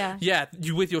 that. yeah. Yeah,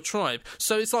 you with your tribe.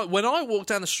 So it's like when I walk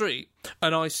down the street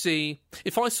and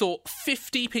if I saw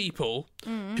 50 people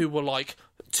Mm. who were like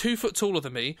 2 foot taller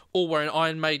than me, all wearing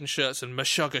Iron Maiden shirts and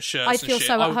Meshuggah shirts I'd and feel shit,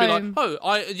 so I at would be home.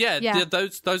 like, Yeah.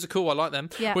 those are cool, I like them.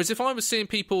 Yeah. Whereas if I was seeing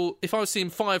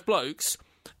 5 blokes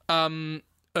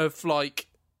of like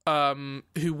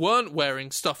who weren't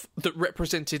wearing stuff that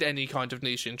represented any kind of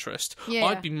niche interest, Yeah.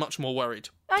 I'd be much more worried.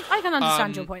 I can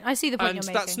understand your point. I see the point And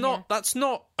you're that's making. not that's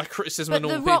not a criticism But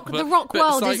on all the rock, people. the rock but it's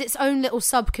world like- is its own little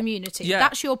sub-community. Yeah.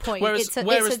 That's your point. Whereas, It's a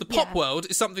the pop yeah. world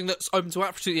is something that's open to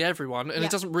absolutely everyone, and Yeah.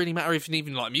 it doesn't really matter if you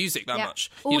even like music that Yeah.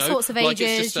 much. All you know? sorts of Like, it's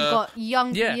ages. just, You've got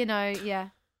young, yeah. yeah.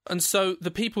 And so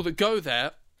the people that go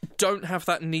there don't have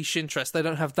that niche interest. They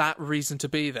don't have that reason to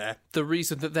be there. The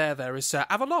reason that they're there is to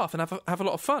have a laugh and have a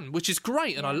lot of fun, which is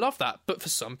great, and I love that. But for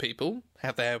some people,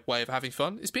 their way of having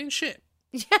fun is being shit.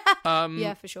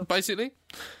 Yeah, for sure. Basically,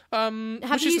 Have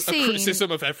which you isn't seen? a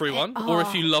criticism of everyone, or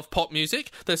if you love pop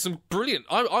music, there's some brilliant.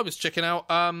 I was checking out.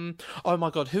 Oh my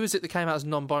god, who is it that came out as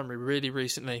non-binary really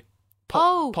recently?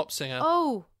 Pop singer.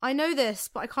 Oh, I know this,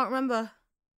 but I can't remember.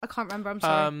 I'm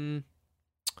sorry.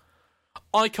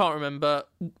 I can't remember.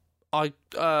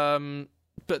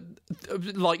 But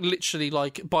like literally,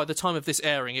 like by the time of this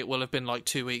airing, it will have been like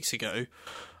 2 weeks ago,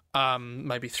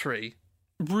 maybe 3.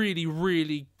 Really,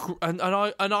 really, and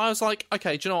I was like,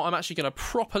 okay, do you know what? I'm actually going to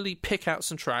properly pick out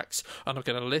some tracks, and I'm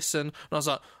going to listen. And I was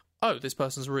like, oh, this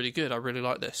person's really good. I really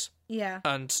like this. Yeah.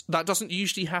 And that doesn't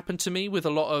usually happen to me with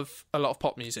a lot of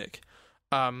pop music.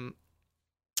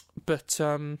 But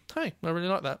hey, I really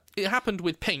like that. It happened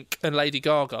with Pink and Lady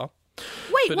Gaga.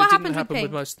 Wait, But what it happened didn't happen with with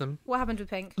Pink? most of them. What happened with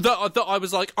Pink? That I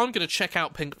was like, I'm going to check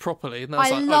out Pink properly, and I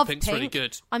was I like, love Pink's Pink. really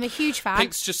good. I'm a huge fan.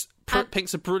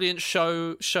 Pink's a brilliant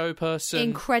show person.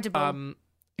 Incredible.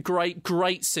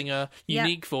 Great singer, Yeah.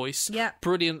 unique voice, Yeah.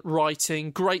 brilliant writing,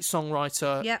 great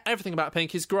songwriter. Yeah. Everything about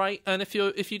Pink is great, and if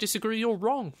you disagree, you're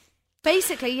wrong.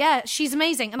 Basically, yeah, she's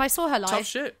amazing, and I saw her live. Tough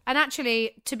shit. And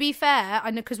actually, to be fair,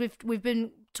 I know because we've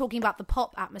been talking about the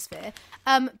pop atmosphere.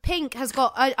 Pink has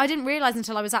got. I didn't realize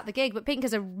until I was at the gig, but Pink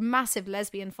has a massive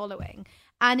lesbian following,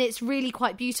 and it's really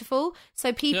quite beautiful.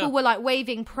 So people were like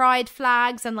waving pride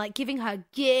flags and like giving her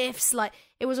gifts. Like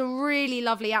it was a really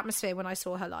lovely atmosphere when I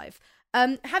saw her live.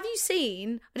 Have you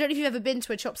seen? I don't know if you've ever been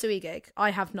to a Chop Suey gig. I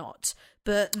have not,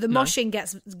 but the moshing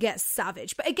gets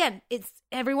savage. But again, it's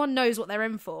everyone knows what they're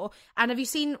in for. And have you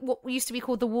seen what used to be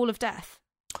called the Wall of Death?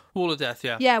 Wall of Death,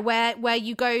 yeah. Yeah, where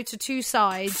you go to two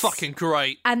sides, Fucking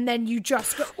great. and then you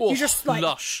just go, Oh, you just like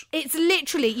lush. It's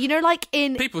literally, you know, like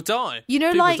in People die. you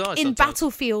know, People like die in sometimes.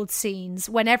 battlefield scenes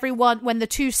when the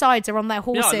two sides are on their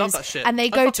horses I love that shit. and they I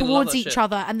go fucking love towards that each shit.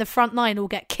 other and the front line will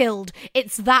get killed.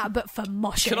 It's that, but for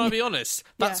moshing. Can I be honest?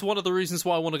 That's Yeah. one of the reasons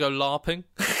why I want to go LARPing.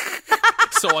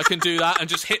 So I can do that and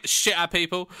just hit the shit out of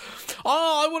people.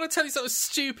 Oh, I want to tell you something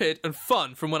stupid and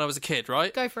fun from when I was a kid,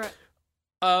 right? Go for it.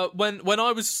 When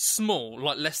I was small,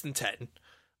 like less than 10,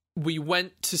 we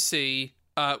went to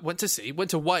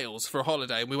Wales for a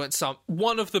holiday, and we went to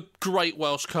one of the great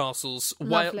Welsh castles.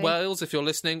 Lovely. Wales, if you're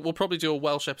listening, we'll probably do a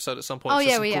Welsh episode at some point. Oh, for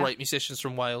yeah, some we are. great musicians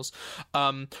from Wales.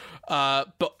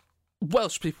 But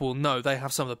Welsh people will know they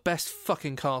have some of the best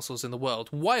fucking castles in the world.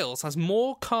 Wales has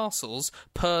more castles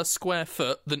per square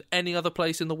foot than any other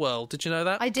place in the world. Did you know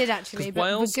that? I did actually, 'Cause but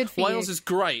Wales, good for Wales you. is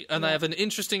great, and they have an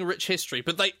interesting, rich history.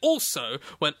 But they also,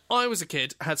 when I was a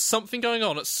kid, had something going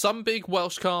on at some big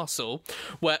Welsh castle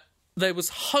where there was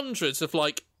hundreds of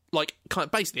like kind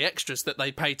of basically extras that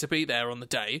they paid to be there on the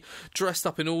day, dressed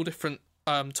up in all different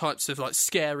types of like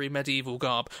scary medieval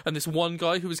garb, and this one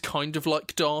guy who was kind of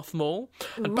like Darth Maul.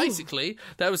 And basically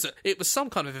it was some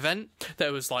kind of event.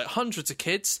 There was like hundreds of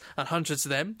kids and hundreds of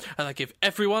them, and they give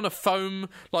everyone a foam,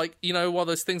 like, you know, one of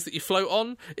those things that you float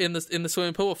on in the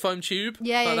swimming pool, a foam tube.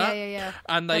 Yeah, like yeah, that. yeah.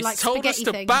 And they They're like told us spaghetti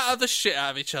to things. batter the shit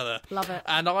out of each other. Love it.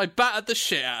 And I battered the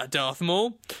shit out of Darth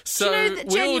Maul. So Do you know that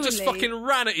we all just genuinely- fucking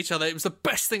ran at each other. It was the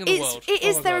best thing in the world. It Oh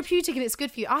is my God. therapeutic and it's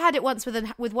good for you. I had it once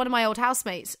with one of my old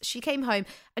housemates. She came home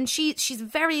and she's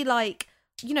very like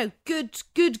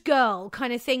good girl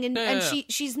kind of thing, and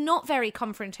she's not very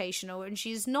confrontational, and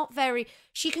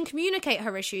she can communicate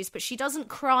her issues, but she doesn't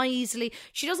cry easily.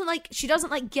 She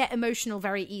doesn't get emotional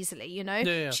very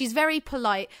easily, She's very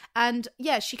polite, and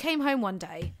she came home one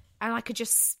day and I could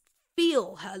just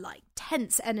feel her like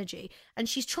tense energy, and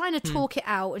she's trying to talk it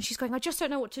out, and she's going, I just don't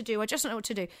know what to do,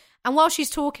 and while she's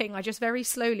talking, I just very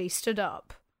slowly stood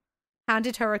up,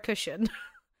 handed her a cushion.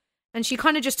 And she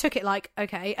kind of just took it like,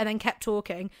 okay, and then kept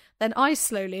talking. Then I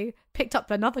slowly picked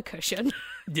up another cushion.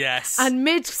 Yes. And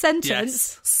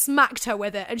mid-sentence, smacked her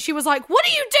with it. And she was like, what are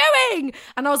you doing?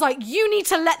 And I was like, you need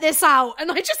to let this out.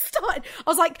 And I just started, I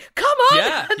was like, come on.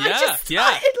 Yeah, and I just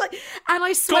started like, and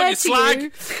I swear to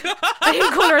you, I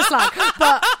didn't call her a slag,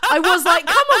 but I was like,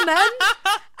 come on then.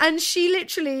 And she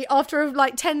literally, after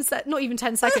like not even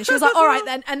 10 seconds, she was like, all right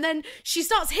then. And then she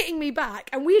starts hitting me back,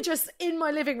 and we're just in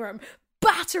my living room,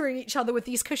 battering each other with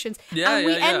these cushions. And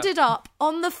we ended up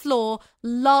on the floor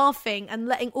laughing and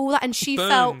letting all that, and she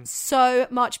felt so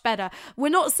much better. We're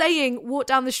not saying walk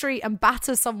down the street and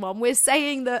batter someone. We're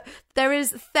saying that there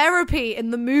is therapy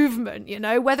in the movement,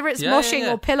 whether it's moshing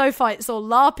or pillow fights or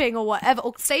LARPing or whatever,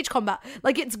 or stage combat.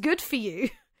 Like, it's good for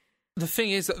you. The thing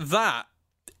is that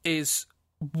is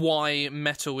why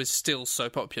metal is still so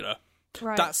popular.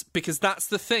 Right. That's because that's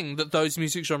the thing that those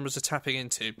music genres are tapping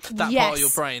into. That part of your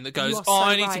brain that goes,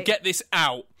 I need to get this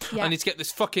out. Yeah. I need to get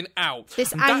this fucking out.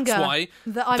 This anger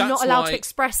that I'm not allowed to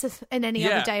express in any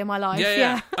other day of my life.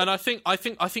 Yeah. And I think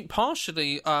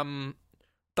partially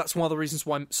that's one of the reasons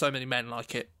why so many men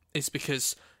like it, is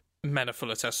because men are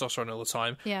full of testosterone all the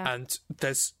time. Yeah. And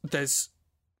there's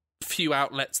few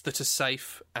outlets that are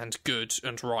safe and good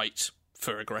and right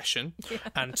for aggression,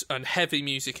 and heavy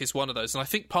music is one of those, and I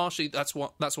think partially that's one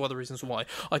of the reasons why.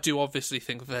 I do obviously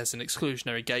think there's an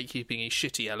exclusionary, gatekeeping-y,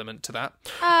 shitty element to that.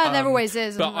 There always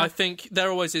is, but I think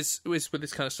there always is with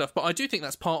this kind of stuff. But I do think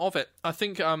that's part of it. I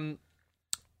think Lemmy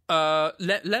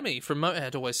from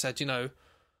Motorhead always said,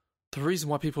 the reason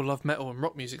why people love metal and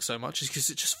rock music so much is because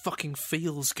it just fucking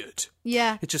feels good.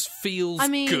 Yeah. It just feels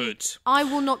good. I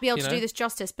will not be able to do this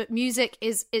justice, but music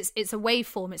it's a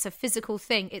waveform. It's a physical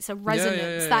thing. It's a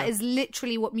resonance. That is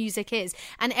literally what music is.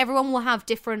 And everyone will have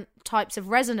different types of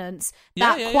resonance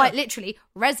that quite literally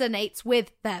resonates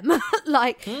with them.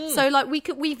 So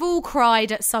we've all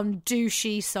cried at some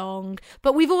douchey song,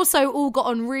 but we've also all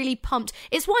gotten really pumped.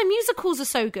 It's why musicals are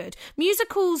so good.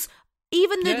 Musicals,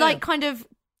 even the kind of,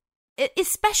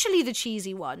 especially the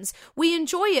cheesy ones, we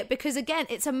enjoy it because, again,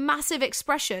 it's a massive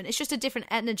expression. It's just a different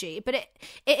energy, but it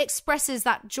expresses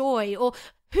that joy. Or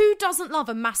who doesn't love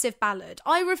a massive ballad?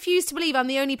 I refuse to believe I'm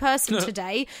the only person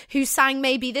today who sang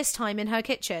Maybe This Time in her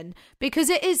kitchen, because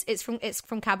it's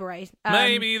from Cabaret.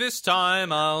 Maybe this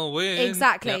time I'll win.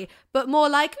 Exactly. Yep. But more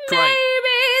like, maybe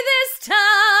this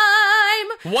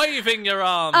time. Waving your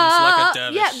arms like a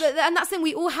dervish. Yeah, and that's the thing.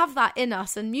 We all have that in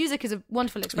us, and music is a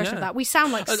wonderful expression of that. We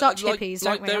sound like such hippies,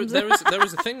 don't we? There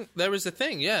is a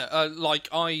thing, yeah.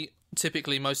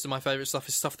 Typically, most of my favourite stuff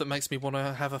is stuff that makes me want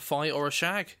to have a fight or a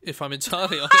shag, if I'm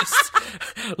entirely honest.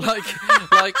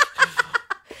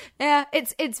 Yeah,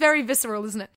 it's very visceral,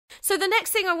 isn't it? So the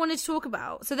next thing I wanted to talk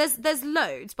about, so there's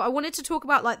loads, but I wanted to talk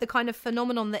about like the kind of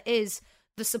phenomenon that is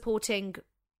the supporting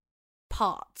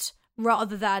part,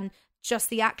 rather than just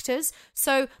the actors.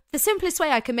 So the simplest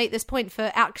way I can make this point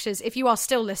for actors, if you are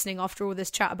still listening after all this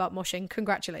chat about moshing,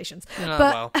 congratulations.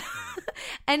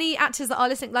 Any actors that are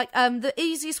listening, the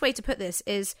easiest way to put this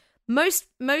is most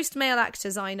male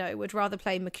actors I know would rather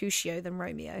play Mercutio than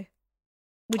Romeo.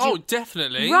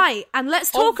 Definitely. Right, and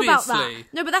let's talk about that.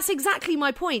 No, but that's exactly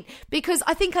my point, because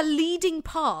I think a leading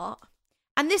part,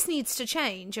 and this needs to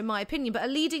change in my opinion, but a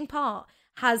leading part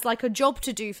has like a job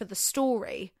to do for the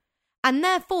story, and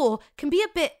therefore can be a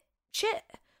bit shit.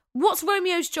 What's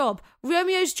Romeo's job?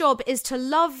 Romeo's job is to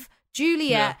love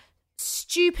Juliet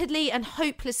stupidly and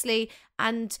hopelessly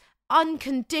and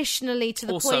unconditionally, to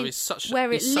the point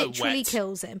where it literally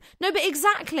kills him. No, but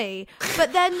exactly.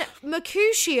 But then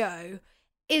Mercutio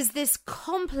is this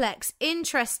complex,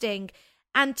 interesting,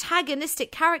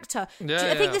 antagonistic character.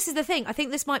 I think this is the thing. I think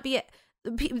this might be it.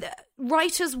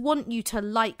 Writers want you to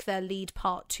like their lead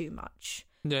part too much.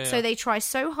 So they try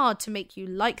so hard to make you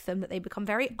like them that they become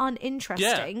very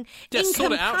uninteresting. In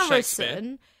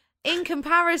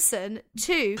comparison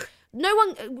to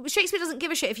Shakespeare doesn't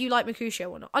give a shit if you like Mercutio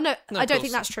or not. I don't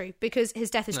think that's true, because his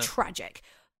death is tragic.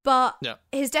 But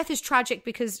his death is tragic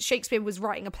because Shakespeare was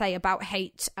writing a play about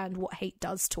hate and what hate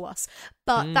does to us.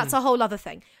 But that's a whole other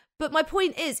thing. But my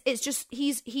point is, it's just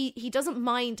he doesn't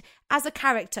mind as a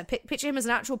character. Picture him as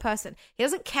an actual person. He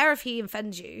doesn't care if he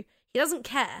offends you. He doesn't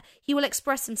care. He will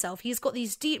express himself. He's got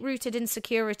these deep-rooted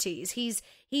insecurities. He's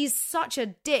such a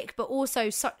dick, but also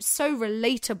so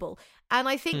relatable. And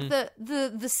I think that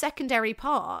the secondary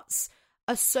parts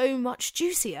are so much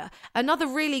juicier. Another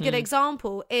really good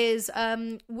example is,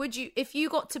 if you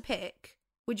got to pick,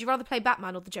 would you rather play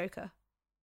Batman or the Joker?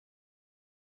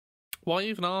 Why are you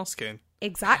even asking?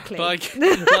 Exactly.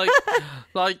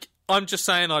 Like, I'm just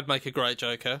saying I'd make a great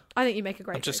Joker. I think you make a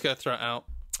great I'm just Joker. going to throw it out.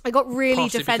 I got really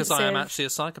Partially defensive. because I am actually a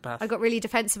psychopath. I got really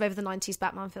defensive over the 90s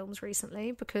Batman films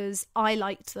recently because I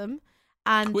liked them.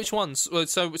 And which ones? Well,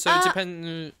 so it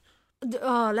depends.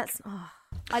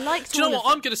 I liked. Do you know what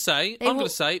them. I'm going to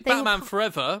say? Batman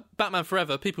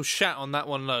Forever. People shout on that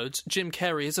one loads. Jim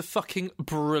Carrey is a fucking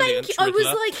brilliant Riddler. I was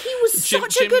like, he was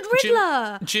such a good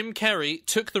Riddler. Jim Carrey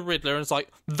took the Riddler and was like,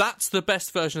 that's the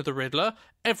best version of the Riddler.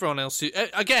 Everyone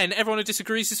who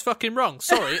disagrees is fucking wrong.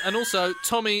 Sorry. And also,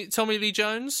 Tommy Lee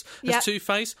Jones as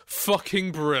Two-Face,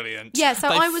 fucking brilliant. Yeah, so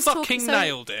I was fucking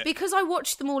nailed it. Because I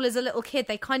watched them all as a little kid,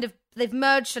 they've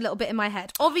merged a little bit in my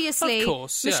head. Obviously, of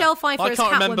course, yeah. Michelle Pfeiffer as Catwoman, I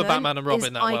can't remember Batman and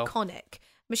Robin that well. Iconic.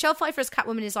 Michelle Pfeiffer as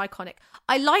Catwoman is iconic.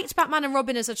 I liked Batman and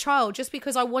Robin as a child just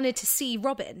because I wanted to see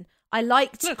Robin. I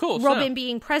liked Robin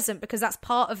being present because that's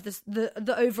part of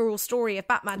the overall story of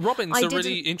Batman. Robin's a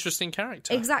really interesting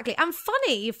character. Exactly. And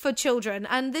funny for children.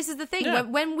 And this is the thing. Yeah.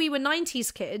 When we were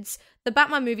 90s kids, the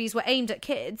Batman movies were aimed at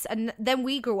kids. And then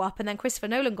we grew up and then Christopher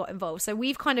Nolan got involved. So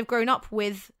we've kind of grown up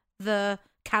with the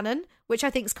canon, which I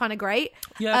think is kind of great.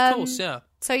 Yeah, of course, yeah.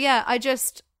 So yeah,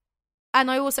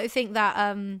 I also think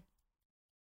that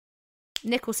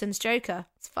Nicholson's Joker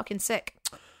is fucking sick.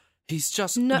 He's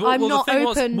just... I'm not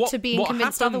open to being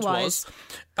convinced otherwise.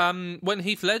 When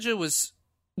Heath Ledger was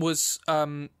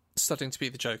studying to be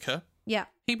the Joker,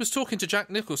 he was talking to Jack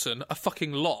Nicholson a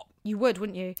fucking lot. You would,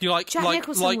 wouldn't you? Jack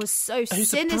Nicholson was so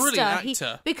sinister. He's a brilliant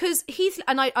actor. Because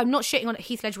I'm not shitting on it,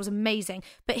 Heath Ledger was amazing,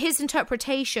 but his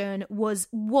interpretation was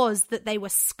that they were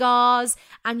scars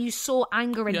and you saw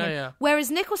anger in him. Yeah. Whereas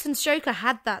Nicholson's Joker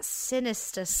had that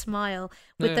sinister smile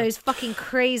with those fucking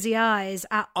crazy eyes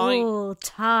at all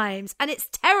times. And it's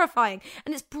terrifying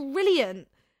and it's brilliant.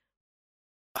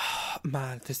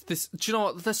 Man, this. Do you know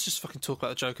what? Let's just fucking talk about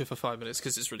the Joker for 5 minutes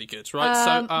because it's really good,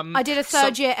 right? I did a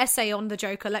third-year essay on the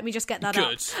Joker. Let me just get that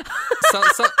good.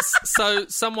 up. so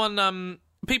someone,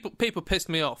 people pissed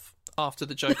me off after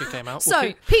the Joker came out.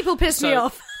 People pissed me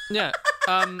off. Yeah,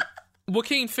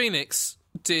 Joaquin Phoenix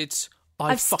did.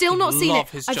 I've still not seen it.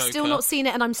 I've still not seen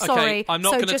it, and I'm sorry. Okay, I'm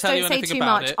not going to tell you anything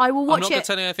about it. I will watch it. I'm not going to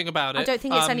tell you anything about it. I don't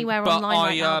think it's anywhere online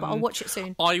right now, but I'll watch it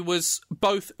soon. I was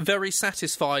both very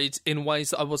satisfied in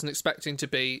ways that I wasn't expecting to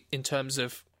be in terms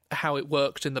of how it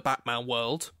worked in the Batman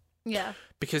world. Yeah.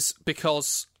 Because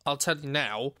I'll tell you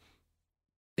now,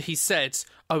 he said,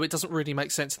 it doesn't really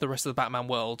make sense in the rest of the Batman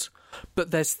world,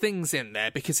 but there's things in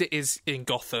there because it is in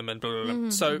Gotham and blah, blah,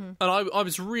 blah. And I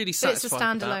was really satisfied. It's a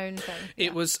standalone thing. Yeah.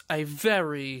 It was a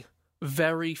very,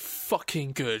 very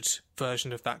fucking good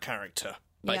version of that character,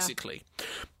 basically.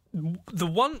 Yeah.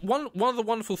 One of the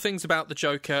wonderful things about the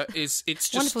Joker is it's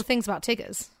just... Wonderful things about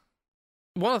Tiggers.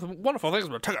 One of the wonderful things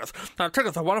about Tiggers. Now,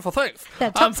 Tiggers are wonderful things.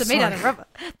 Their tops are made out of rubber.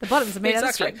 The bottoms are made out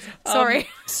of strings. Sorry.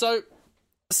 So,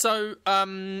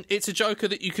 it's a Joker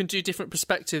that you can do different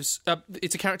perspectives.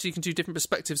 It's a character you can do different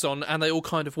perspectives on, and they all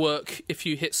kind of work if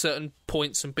you hit certain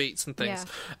points and beats and things.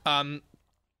 Yeah.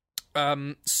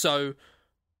 So,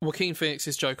 Joaquin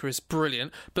Phoenix's Joker is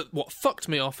brilliant, but what fucked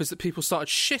me off is that people started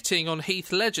shitting on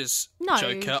Heath Ledger's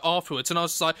Joker afterwards, and I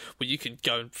was just like, well, you can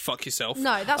go and fuck yourself.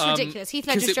 No, that's ridiculous. Heath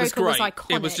Ledger's Joker was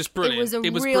iconic. It was just brilliant.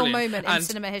 It was a real moment in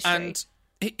cinema history. And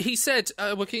he said,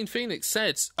 Joaquin Phoenix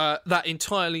said that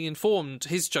entirely informed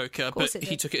his Joker, but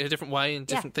he took it in a different way and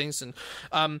different things. And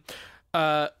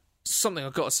something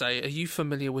I've got to say, are you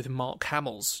familiar with Mark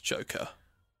Hamill's Joker?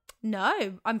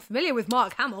 No, I'm familiar with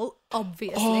Mark Hamill,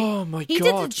 obviously. Oh my God. He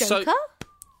did the Joker?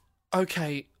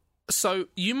 Okay, so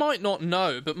you might not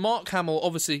know, but Mark Hamill,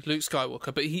 obviously Luke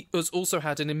Skywalker, but he has also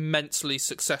had an immensely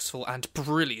successful and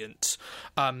brilliant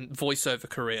voiceover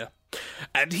career.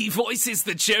 And he voices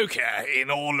the Joker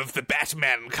in all of the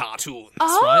Batman cartoons,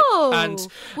 right?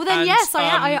 Well then, yes,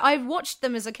 I watched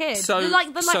them as a kid. So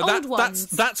old ones.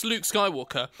 That's Luke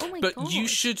Skywalker. Oh my but God. You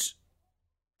should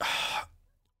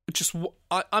just.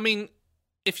 I mean,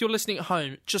 if you're listening at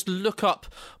home, just look up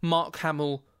Mark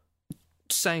Hamill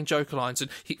saying Joker lines,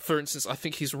 and for instance, I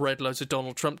think he's read loads of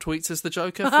Donald Trump tweets as the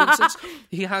Joker. For instance,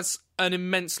 he has an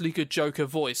immensely good Joker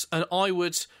voice, and I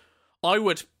would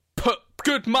put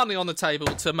good money on the table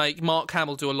to make Mark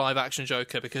Hamill do a live action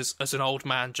Joker, because as an old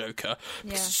man Joker,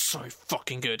 it's so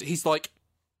fucking good. He's like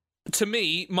to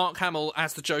me, Mark Hamill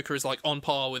as the Joker is like on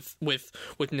par with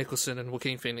Nicholson and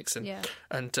Joaquin Phoenix and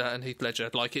Heath Ledger.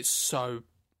 Like, it's so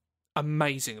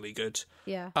amazingly good.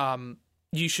 Yeah.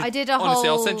 You should.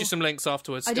 I'll send you some links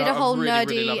afterwards. I did a whole really, nerdy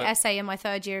really essay in my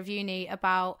third year of uni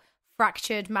about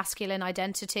fractured masculine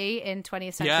identity in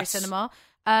 20th century cinema.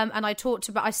 And I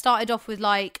started off with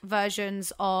like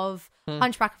versions of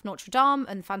Hunchback of Notre Dame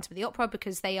and Phantom of the Opera,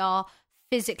 because they are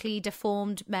physically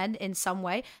deformed men in some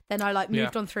way. Then I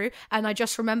moved on through, and I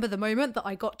just remember the moment that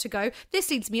I got to go.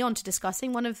 This leads me on to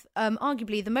discussing one of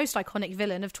arguably the most iconic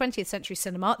villain of 20th century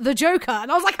cinema, the Joker. And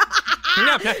I was like,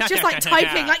 just like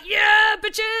typing, like, yeah,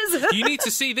 bitches. You need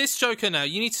to see this Joker now.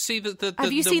 You need to see the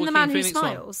Have you seen The Man Who Phoenix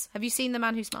Smiles? Have you seen The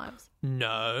Man Who Smiles?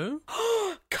 No.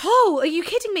 Cole, are you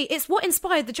kidding me? It's what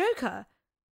inspired the Joker.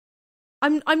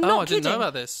 I'm not kidding. I didn't know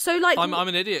about this. So like, I'm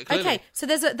an idiot. Clearly. Okay, so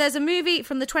there's a movie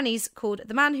from the 20s called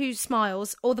The Man Who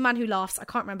Smiles or The Man Who Laughs. I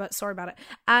can't remember. Sorry about it.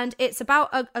 And it's about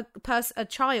a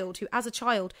child who, as a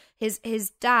child, his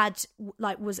dad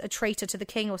like was a traitor to the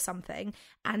king or something,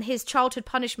 and his childhood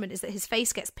punishment is that his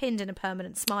face gets pinned in a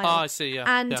permanent smile. Oh, I see. Yeah.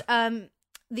 And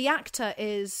the actor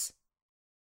is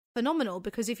phenomenal,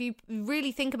 because if you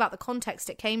really think about the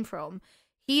context it came from,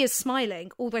 he is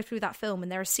smiling all the way through that film,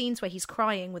 and there are scenes where he's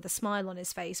crying with a smile on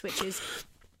his face, which is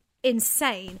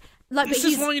insane. Like, this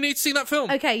is why you need to see that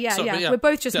film. Okay, yeah. We're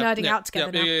both just nerding out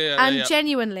together now. And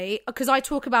genuinely, because I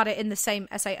talk about it in the same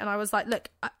essay, and I was like, look,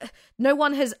 no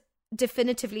one has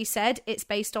definitively said it's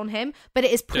based on him, but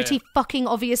it is pretty fucking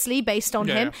obviously based on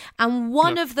him. And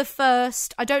one of the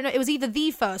first, I don't know, it was either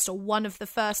the first or one of the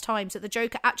first times that the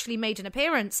Joker actually made an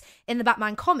appearance in the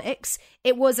Batman comics,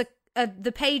 it was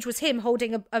the page was him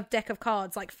holding a deck of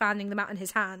cards, like fanning them out in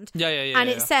his hand. And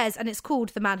it says, and it's called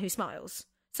The Man Who Smiles.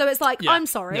 So it's like, I'm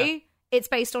sorry, it's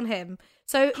based on him.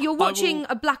 So you're watching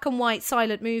a black and white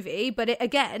silent movie, but it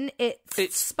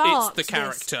sparks. It's the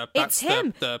character. It's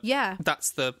him.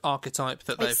 That's the archetype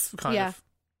that they've kind of.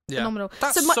 Yeah. Phenomenal.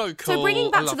 That's so cool. So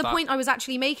bringing back to the point I was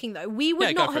actually making, though, we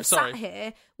would not have sat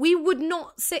here. We would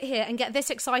not sit here and get this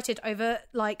excited over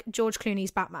like George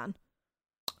Clooney's Batman.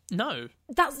 No.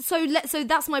 That's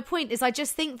my point, is I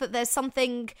just think that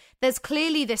there's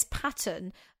clearly this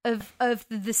pattern of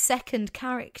the second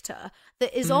character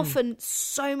that is often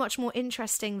so much more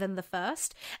interesting than the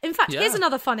first. In fact, here's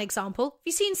another fun example. Have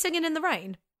you seen Singing in the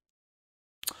Rain?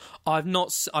 I've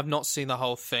not seen the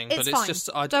whole thing, but it's fine. Just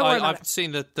I've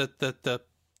seen the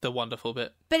wonderful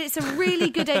bit. But it's a really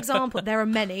good example. There are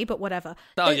many, but whatever.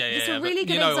 It's a really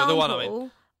good example. The one I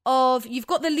mean. Of, you've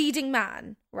got the leading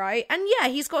man, right? And yeah,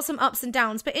 he's got some ups and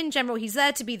downs, but in general, he's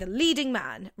there to be the leading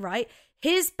man, right?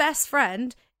 His best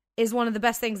friend is one of the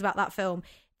best things about that film.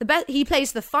 He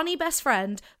plays the funny best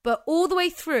friend, but all the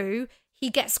way through, he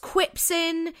gets quips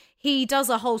in, he does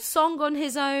a whole song on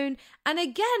his own, and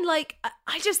again, like,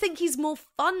 I just think he's more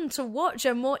fun to watch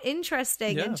and more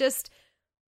interesting, and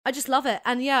I just love it.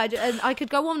 And yeah, and I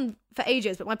could go on for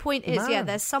ages, but my point is,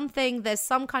 there's some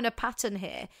kind of pattern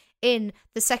here in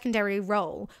the secondary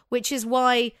role, which is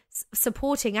why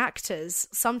supporting actors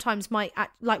sometimes might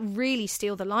really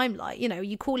steal the limelight. You know,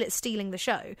 you call it stealing the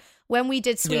show. When we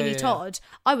did Sweeney Todd,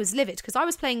 I was livid because I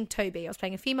was playing Toby. I was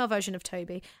playing a female version of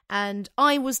Toby, and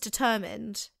I was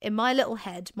determined in my little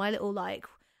head,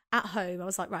 at home, I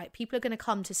was like, right, people are going to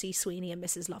come to see Sweeney and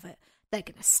Mrs. Lovett. They're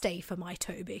going to stay for my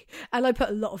Toby. And I put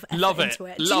a lot of effort into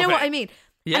it. Do you know what I mean?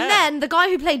 Yeah. And then the guy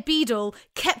who played Beadle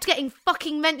kept getting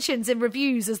fucking mentions in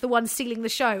reviews as the one stealing the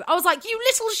show. I was like, you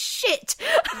little shit!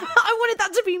 I wanted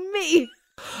that to be me.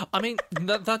 I mean,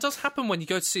 that does happen when you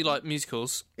go to see like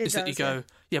musicals. That you go,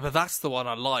 but that's the one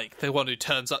I like. The one who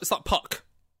turns up. It's like Puck.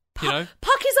 You know,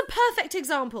 Puck is a perfect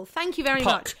example. Thank you very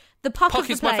much. The Puck of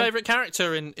the is play. My favourite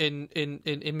character in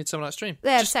Midsummer Night's Dream.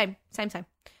 Yeah, same.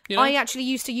 You know? I actually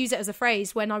used to use it as a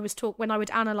phrase when I would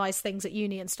analyse things at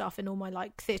uni and stuff in all my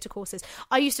like theatre courses.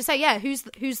 I used to say, who's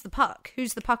the Puck?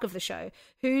 Who's the Puck of the show?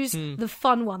 Who's the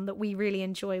fun one that we really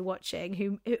enjoy watching?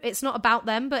 Who it's not about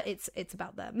them, but it's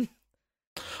about them.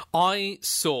 I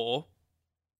saw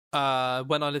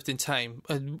when I lived in Tame,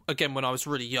 again when I was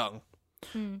really young,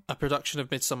 a production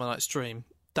of Midsummer Night's Dream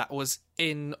that was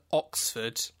in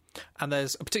Oxford, and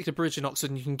there's a particular bridge in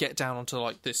Oxford, and you can get down onto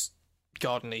like this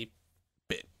gardeny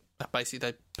bit. Basically,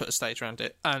 they put a stage around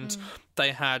it, and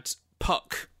they had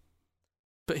Puck,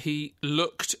 but he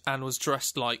looked and was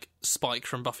dressed like Spike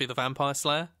from Buffy the Vampire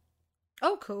Slayer.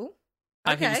 Oh, cool.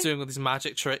 And he was doing all these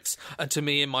magic tricks, and to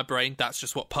me, in my brain, that's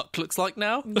just what Puck looks like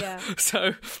now. Yeah.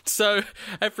 So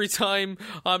every time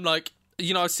I'm like,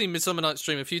 I've seen Midsummer Night's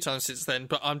Dream a few times since then,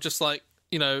 but I'm just like,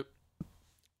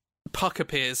 Puck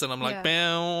appears, and I'm like,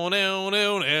 bow,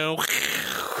 no.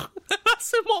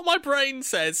 That's what my brain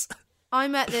says. I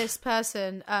met this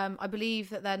person. I believe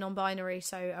that they're non-binary,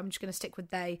 so I'm just going to stick with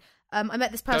they. I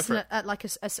met this person at like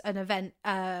an event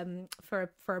for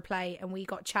a play, and we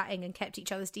got chatting and kept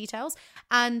each other's details.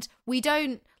 And we've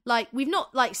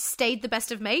not like stayed the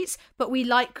best of mates, but we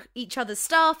like each other's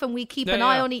stuff, and we keep an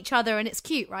eye on each other, and it's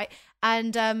cute, right?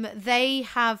 And they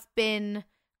have been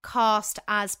cast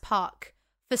as Puck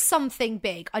for something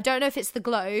big. I don't know if it's the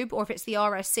Globe or if it's the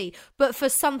RSC, but for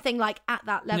something like at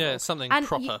that level. Yeah, something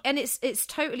proper. And it's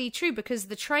totally true, because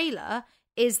the trailer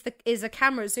is a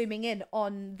camera zooming in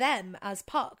on them as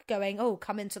Puck going, "Oh,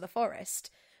 come into the forest."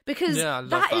 Because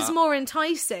that is more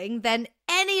enticing than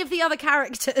any of the other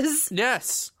characters.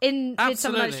 Yes. In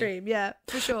Midsummer Night's Dream. Yeah,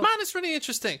 for sure. Man, it's really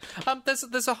interesting.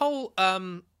 There's a whole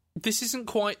this isn't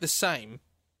quite the same,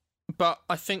 but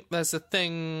I think there's a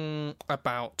thing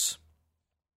about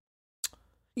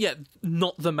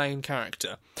not the main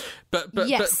character. But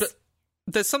yes. but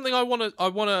there's something I want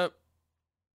to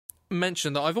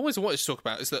mention that I've always wanted to talk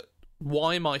about, is that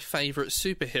why my favourite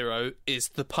superhero is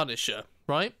the Punisher,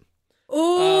 right?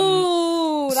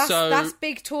 Oh, that's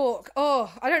big talk.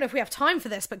 Oh, I don't know if we have time for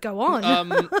this, but go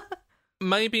on.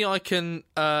 Maybe I can.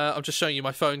 I'm just showing you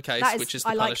my phone case, which is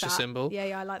the Punisher symbol.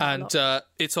 Yeah, I like that. And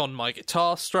it's on my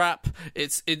guitar strap.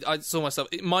 It's all my stuff.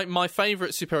 My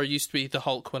favourite superhero used to be the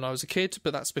Hulk when I was a kid,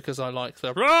 but that's because I like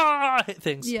the hit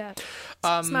things. Yeah,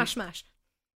 smash.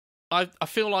 I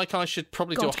feel like I should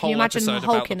probably do a whole episode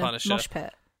about the Punisher. Mosh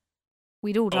pit?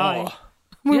 We'd all die.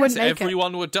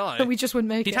 Everyone would die. But we just wouldn't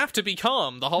make it. He'd have to be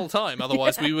calm the whole time,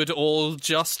 otherwise we would all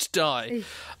just die.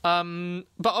 But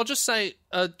I'll just say,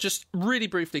 just really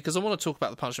briefly, because I want to talk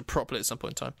about the Punisher properly at some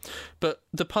point in time. But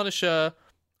the Punisher,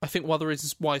 I think one of the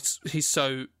reasons why he's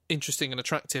so interesting and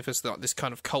attractive as this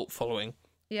kind of cult following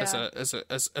as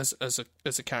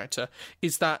a character,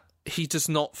 is that he does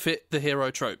not fit the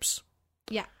hero tropes.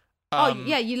 Yeah.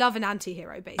 You love an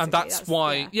anti-hero, basically. And that's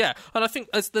why, and I think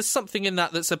there's something in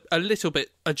that that's a little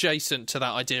bit adjacent to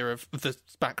that idea of the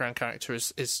background character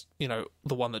is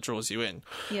the one that draws you in.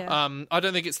 Yeah. I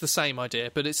don't think it's the same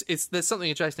idea, but there's something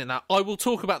adjacent in that. I will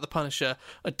talk about the Punisher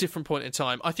at a different point in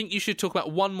time. I think you should talk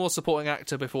about one more supporting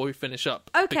actor before we finish up.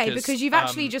 Okay, because you've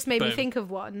actually just made me think of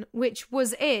one, which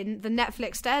was in the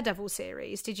Netflix Daredevil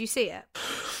series. Did you see it?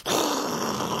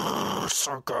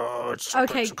 So good.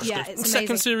 Okay, it's amazing. The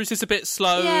second series is a bit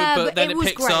slow, but then it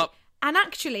picks great. up. And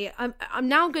actually, I'm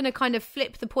now going to kind of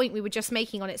flip the point we were just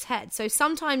making on its head. So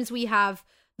sometimes we have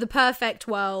the perfect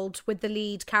world with the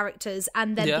lead characters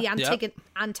and then the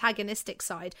antagonistic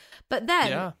side. But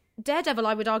then Daredevil,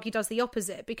 I would argue, does the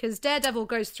opposite, because Daredevil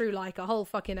goes through like a whole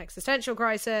fucking existential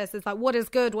crisis. It's like, what is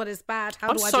good? What is bad? How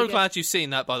do I do I'm so glad you've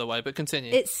seen that, by the way, but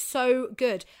continue. It's so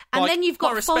good. And then you've got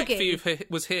my respect Foggy. for you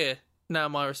was here. Now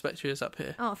my respect for you is up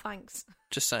here. Oh, thanks.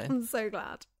 Just saying. I'm so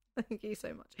glad. Thank you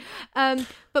so much.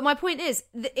 But my point is,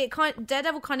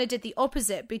 Daredevil kind of did the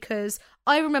opposite, because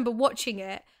I remember watching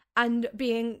it and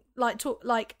being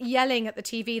like yelling at the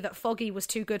TV that Foggy was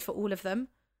too good for all of them.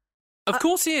 Of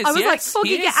course he is. I was like,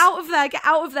 Foggy, get out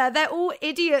of there. They're all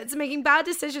idiots making bad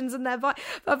decisions, and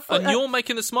and you're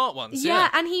making the smart ones. Yeah,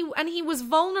 and he was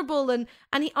vulnerable, and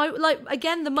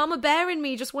again, the mama bear in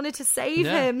me just wanted to save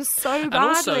him so badly. And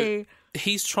also,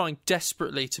 he's trying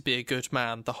desperately to be a good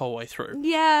man the whole way through.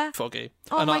 Yeah, Foggy.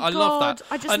 Oh and my I God. love that.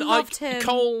 I just loved him.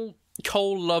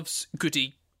 Cole loves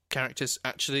goody characters,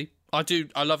 actually. I do.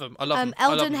 I love him.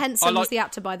 Eldon Henson was the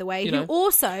actor, by the way, who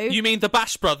also... You mean the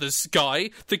Bash Brothers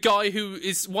guy? The guy who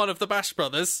is one of the Bash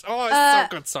Brothers? Oh, it's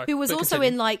so good. Sorry. Who was also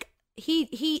in, like...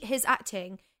 His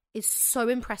acting is so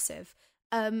impressive.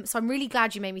 So I'm really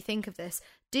glad you made me think of this.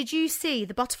 Did you see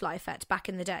The Butterfly Effect back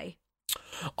in the day?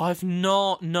 I've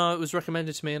not. No, it was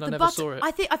recommended to me and I never saw it.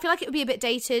 I feel like it would be a bit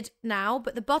dated now,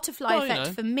 but The Butterfly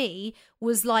Effect for me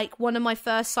was like one of my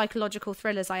first psychological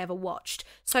thrillers I ever watched.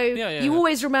 So you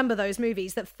always remember those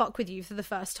movies that fuck with you for the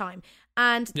first time.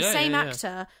 And the same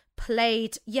actor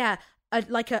played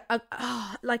like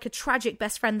a tragic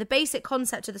best friend. The basic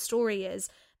concept of the story is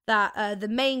that the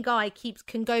main guy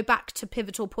can go back to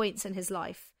pivotal points in his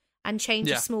life and change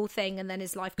a small thing, and then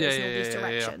his life goes in all these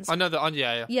directions. I know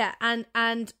that. Yeah, and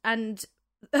I'm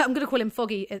going to call him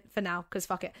Foggy for now, because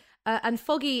fuck it. And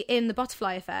Foggy in The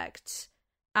Butterfly Effect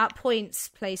at points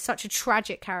plays such a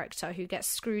tragic character who gets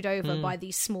screwed over by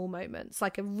these small moments,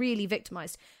 like a really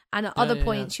victimized. And at other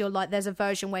points, you're like, there's a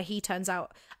version where he turns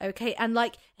out okay, and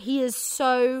like he is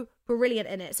so brilliant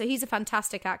in it. So he's a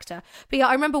fantastic actor. But yeah,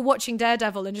 I remember watching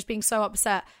Daredevil and just being so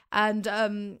upset.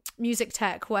 And Music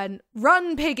Tech went,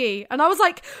 "Run, Piggy," and I was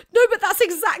like, "No, but that's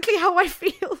exactly how I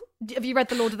feel." Have you read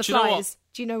The Lord of the Flies?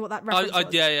 Do you know what that reference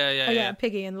was? Yeah.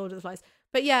 Piggy and Lord of the Flies.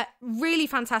 But yeah, really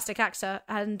fantastic actor,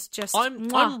 and just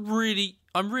I'm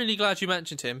really glad you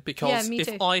mentioned him, because me if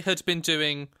too. I had been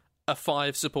doing a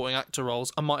 5 supporting actor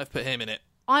roles, I might have put him in it.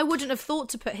 I wouldn't have thought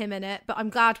to put him in it, but I'm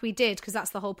glad we did, because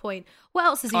that's the whole point. What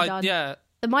else has he done? Yeah.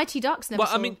 The Mighty Ducks. Never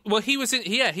saw. He was in.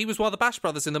 Yeah, he was one of the Bash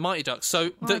brothers in the Mighty Ducks.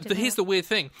 So here's the weird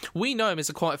thing: we know him as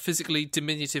a quite physically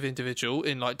diminutive individual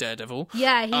in like Daredevil.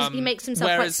 Yeah, he makes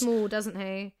himself quite small, doesn't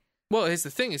he? Well, here's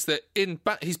the thing: is that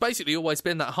he's basically always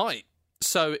been that height.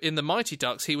 So in the Mighty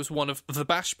Ducks, he was one of the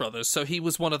Bash brothers. So he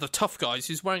was one of the tough guys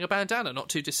who's wearing a bandana, not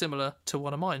too dissimilar to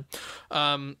one of mine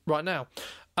right now.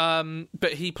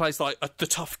 But he plays like the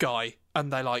tough guy,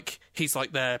 and he's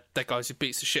like their guys who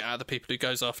beats the shit out of the people who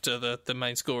goes after the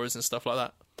main scorers and stuff like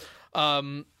that.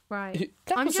 Right.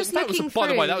 By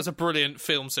the way, that was a brilliant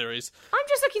film series. I'm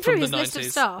just looking through his 90s. list of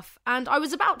stuff, and I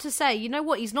was about to say, you know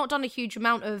what? He's not done a huge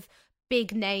amount of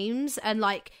big names, and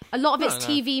like a lot of it's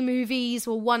TV movies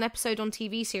or one episode on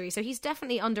TV series, so he's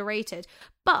definitely underrated.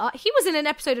 But he was in an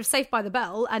episode of Saved by the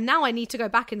Bell, and now I need to go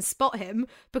back and spot him,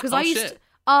 because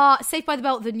Saved by the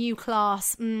Bell, the new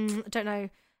class. I don't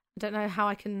know how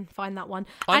I can find that one.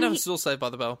 I never saw Saved by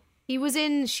the Bell. He was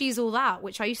in She's All That,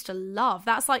 which I used to love.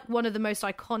 That's like one of the most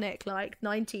iconic like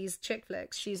 90s chick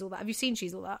flicks. She's All That. Have you seen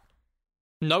She's All That?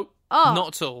 Nope.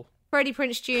 Not at all. Freddie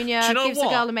Prinze Jr. gives a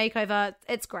girl a makeover.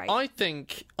 It's great. I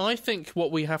think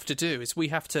what we have to do is we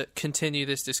have to continue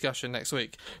this discussion next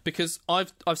week, because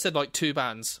I've said like 2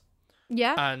 bands.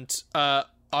 Yeah. And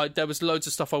there was loads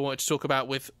of stuff I wanted to talk about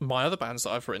with my other bands that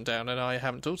I've written down, and I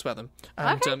haven't talked about them.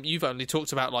 And you've only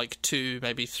talked about like 2,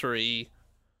 maybe 3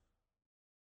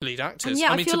 lead actors.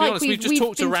 Yeah, I mean, to be honest, we've just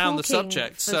talked around the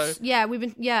subject. But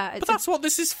that's what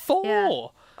this is for. Yeah.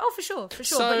 Oh, for sure.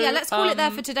 So, but yeah, let's call it there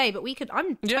for today. But we could.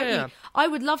 I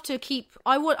would love to keep.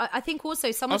 I think also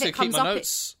some of it comes up.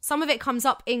 Some of it comes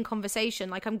up in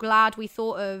conversation. Like, I'm glad we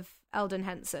thought of Eldon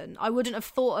Henson. I wouldn't have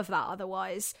thought of that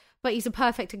otherwise. But he's a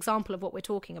perfect example of what we're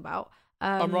talking about.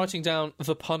 I'm writing down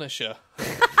The Punisher.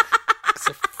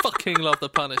 I fucking love The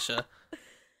Punisher.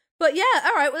 But yeah,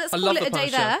 all right. Well, let's call it a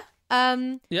day there.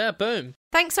 Yeah, boom.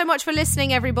 Thanks so much for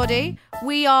listening, everybody.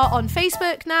 We are on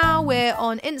Facebook now. We're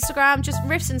on Instagram, just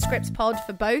Riffs and Scripts Pod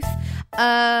for both.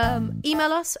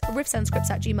 Email us,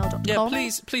 riffsandscripts@gmail.com. Yeah,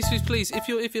 please, if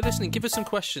you're listening, give us some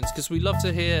questions, because we love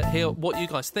to hear what you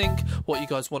guys think, what you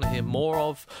guys want to hear more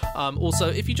of. Also,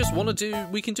 if you just want to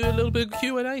we can do a little bit of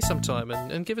Q&A sometime,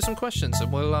 and give us some questions,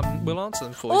 and we'll answer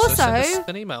them for you. Also, so send us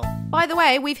an email. By the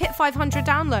way, we've hit 500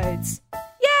 downloads.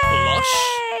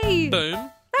 Yay! Lush.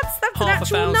 Boom. That's an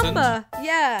actual number.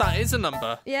 Yeah. That is a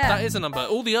number. Yeah. That is a number.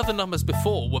 All the other numbers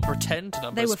before were pretend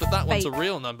numbers, but that one's a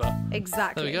real number.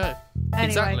 Exactly. There we go. Anyway,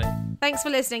 exactly. Thanks for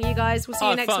listening, you guys. We'll see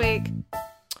you next week.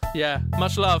 Yeah.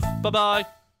 Much love. Bye-bye.